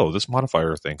like, oh, this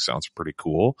Modifier thing sounds pretty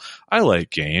cool. I like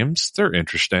games. They're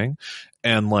interesting.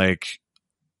 And like,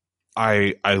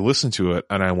 I listened to it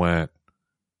and I went,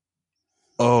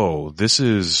 oh, this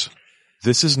is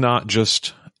not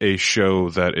just a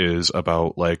show that is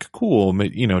about like cool,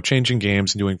 you know, changing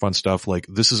games and doing fun stuff. Like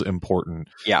this is important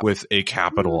with a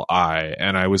capital I.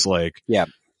 And I was like,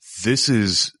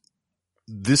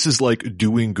 this is like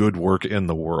doing good work in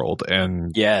the world.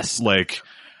 And yes, like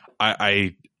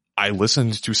I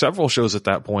listened to several shows at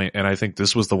that point, and I think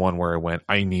this was the one where I went,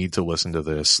 I need to listen to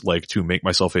this, like to make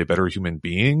myself a better human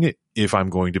being if I'm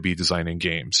going to be designing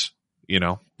games, you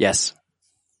know? Yes.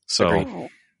 So, oh.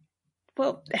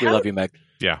 Well, we love you, Meg.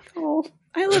 Yeah. Oh,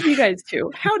 I love you guys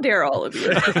too. How dare all of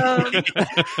you?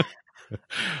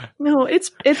 No,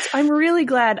 I'm really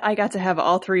glad I got to have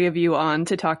all three of you on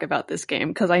to talk about this game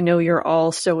because I know you're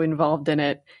all so involved in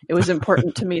it. It was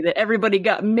important to me that everybody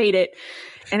made it.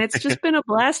 And it's just been a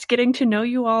blast getting to know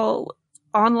you all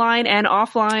online and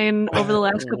offline over the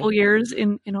last couple of years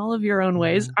in all of your own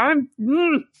ways.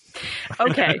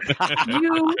 Okay.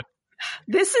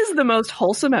 This is the most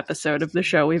wholesome episode of the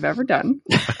show we've ever done.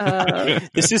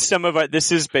 This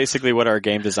is basically what our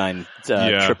game design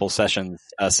triple sessions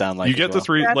sound like. You get the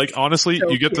three, That's like honestly, so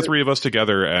you get the cute. three of us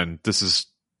together, and this is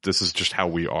just how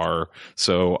we are.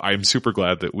 So I'm super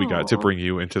glad that we got to bring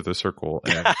you into the circle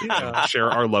and share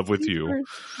our love with you.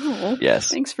 Oh,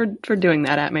 yes. Thanks for doing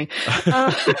that at me.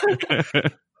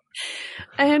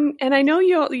 And I know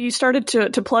you started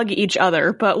to plug each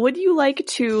other, but would you like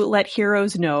to let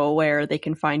heroes know where they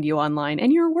can find you online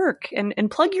and your work and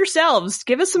plug yourselves?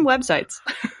 Give us some websites.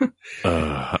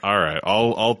 All right.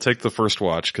 I'll take the first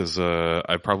watch because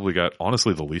I probably got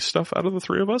honestly the least stuff out of the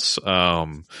three of us.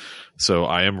 So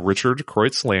I am Richard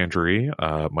Kreutz Landry.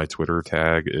 My Twitter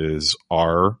tag is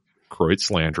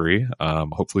Kreutz Landry.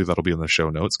 Hopefully that'll be in the show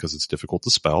notes because it's difficult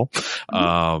to spell.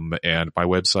 And my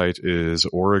website is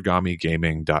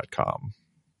origamigaming.com.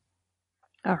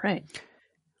 All right.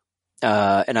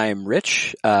 And I am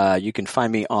Rich. You can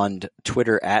find me on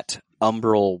Twitter at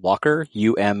Umbral Walker,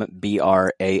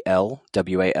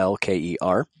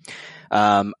 UMBRALWALKER.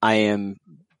 I am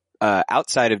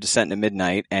outside of Descent into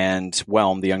Midnight and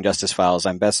Whelm, the Young Justice Files.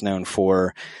 I'm best known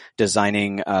for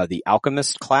designing the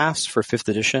Alchemist class for 5th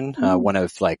edition, one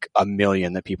of like a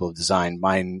million that people have designed.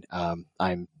 Mine,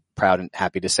 I'm proud and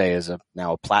happy to say, is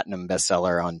now a platinum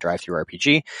bestseller on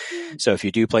DriveThruRPG. So if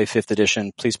you do play 5th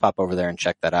edition, please pop over there and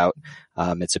check that out.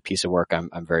 It's a piece of work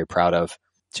I'm very proud of.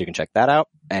 So you can check that out.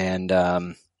 And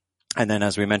then,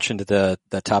 as we mentioned at the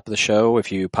top of the show,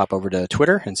 if you pop over to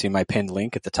Twitter and see my pinned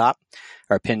link at the top,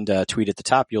 or pinned tweet at the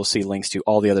top, you'll see links to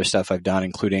all the other stuff I've done,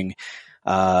 including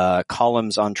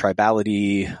columns on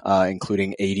tribality,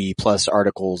 including 80 plus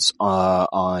articles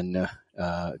on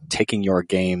taking your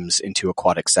games into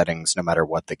aquatic settings, no matter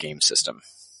what the game system.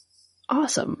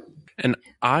 Awesome. And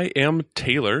I am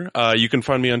Taylor. You can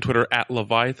find me on Twitter at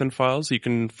Leviathan Files. You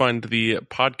can find the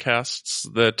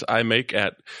podcasts that I make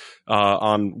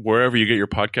on wherever you get your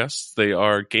podcasts. They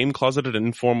are Game Closet, an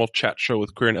informal chat show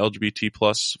with queer and LGBT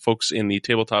plus folks in the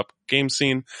tabletop game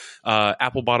scene.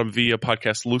 Apple Bottom V, a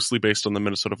podcast loosely based on the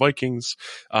Minnesota Vikings.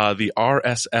 The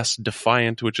RSS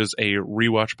Defiant, which is a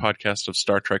rewatch podcast of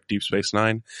Star Trek Deep Space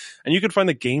Nine. And you can find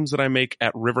the games that I make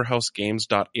at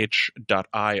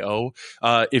riverhousegames.itch.io.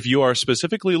 If you are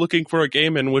specifically looking for a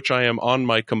game in which I am on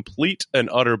my complete and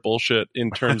utter bullshit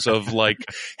in terms of like,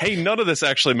 hey, none of this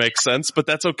actually makes sense, but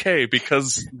that's okay okay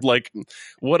because like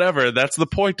whatever, that's the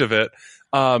point of it.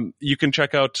 You can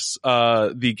check out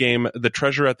the game The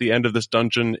Treasure at the End of This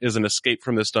Dungeon is an escape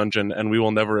from this dungeon, and we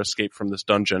will never escape from this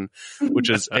dungeon, which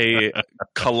is a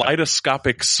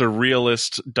kaleidoscopic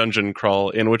surrealist dungeon crawl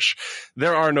in which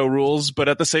there are no rules, but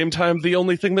at the same time the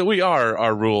only thing that we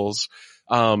are rules.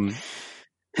 And,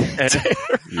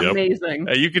 amazing.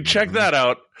 You can check that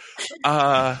out.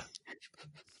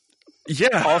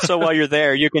 Yeah. Also, while you're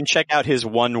there, you can check out his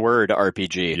one-word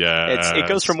RPG. Yeah, it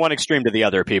goes from one extreme to the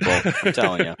other. People, I'm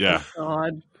telling you. Yeah. Oh,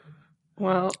 God.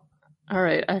 Well, all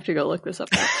right. I have to go look this up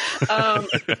now.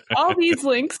 All these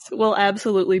links will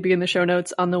absolutely be in the show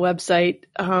notes on the website.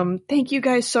 Thank you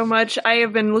guys so much. I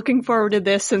have been looking forward to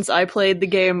this since I played the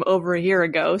game over a year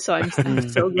ago, so I'm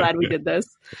so glad we did this.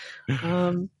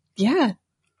 Yeah.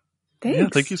 Thanks. Yeah,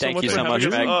 thank you so much,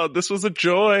 Meg. Oh, this was a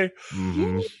joy.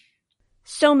 Mm-hmm.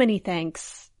 So many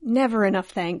thanks. Never enough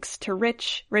thanks to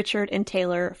Rich, Richard, and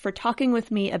Taylor for talking with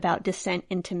me about Descent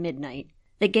into Midnight.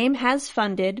 The game has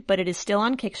funded, but it is still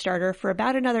on Kickstarter for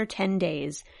about another 10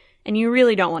 days, and you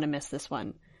really don't want to miss this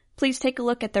one. Please take a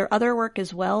look at their other work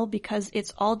as well, because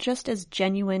it's all just as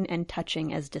genuine and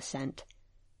touching as Descent.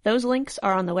 Those links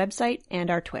are on the website and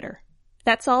our Twitter.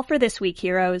 That's all for this week,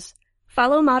 heroes.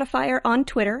 Follow Modifier on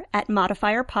Twitter at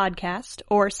Modifier Podcast,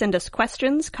 or send us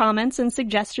questions, comments, and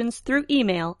suggestions through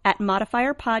email at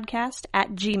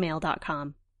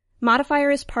modifierpodcast@gmail.com. Modifier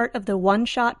is part of the One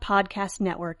Shot Podcast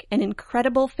Network, an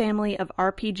incredible family of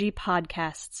RPG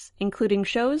podcasts, including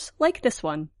shows like this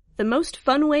one. The most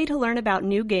fun way to learn about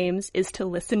new games is to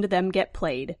listen to them get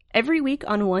played. Every week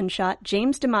on One Shot,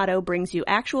 James D'Amato brings you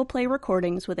actual play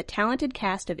recordings with a talented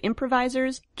cast of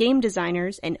improvisers, game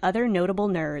designers, and other notable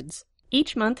nerds.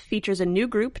 Each month features a new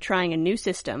group trying a new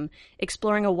system,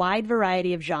 exploring a wide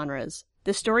variety of genres.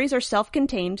 The stories are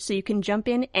self-contained, so you can jump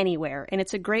in anywhere, and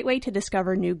it's a great way to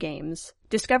discover new games.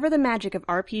 Discover the magic of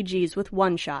RPGs with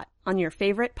One Shot on your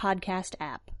favorite podcast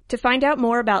app. To find out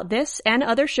more about this and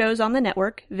other shows on the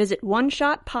network, visit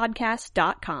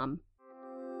oneshotpodcast.com.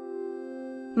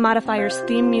 Modifier's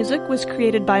theme music was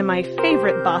created by my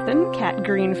favorite bothan, Kat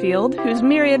Greenfield, whose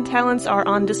myriad talents are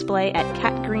on display at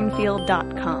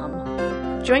katgreenfield.com.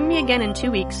 Join me again in 2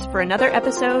 weeks for another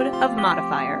episode of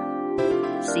Modifier.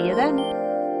 See you then.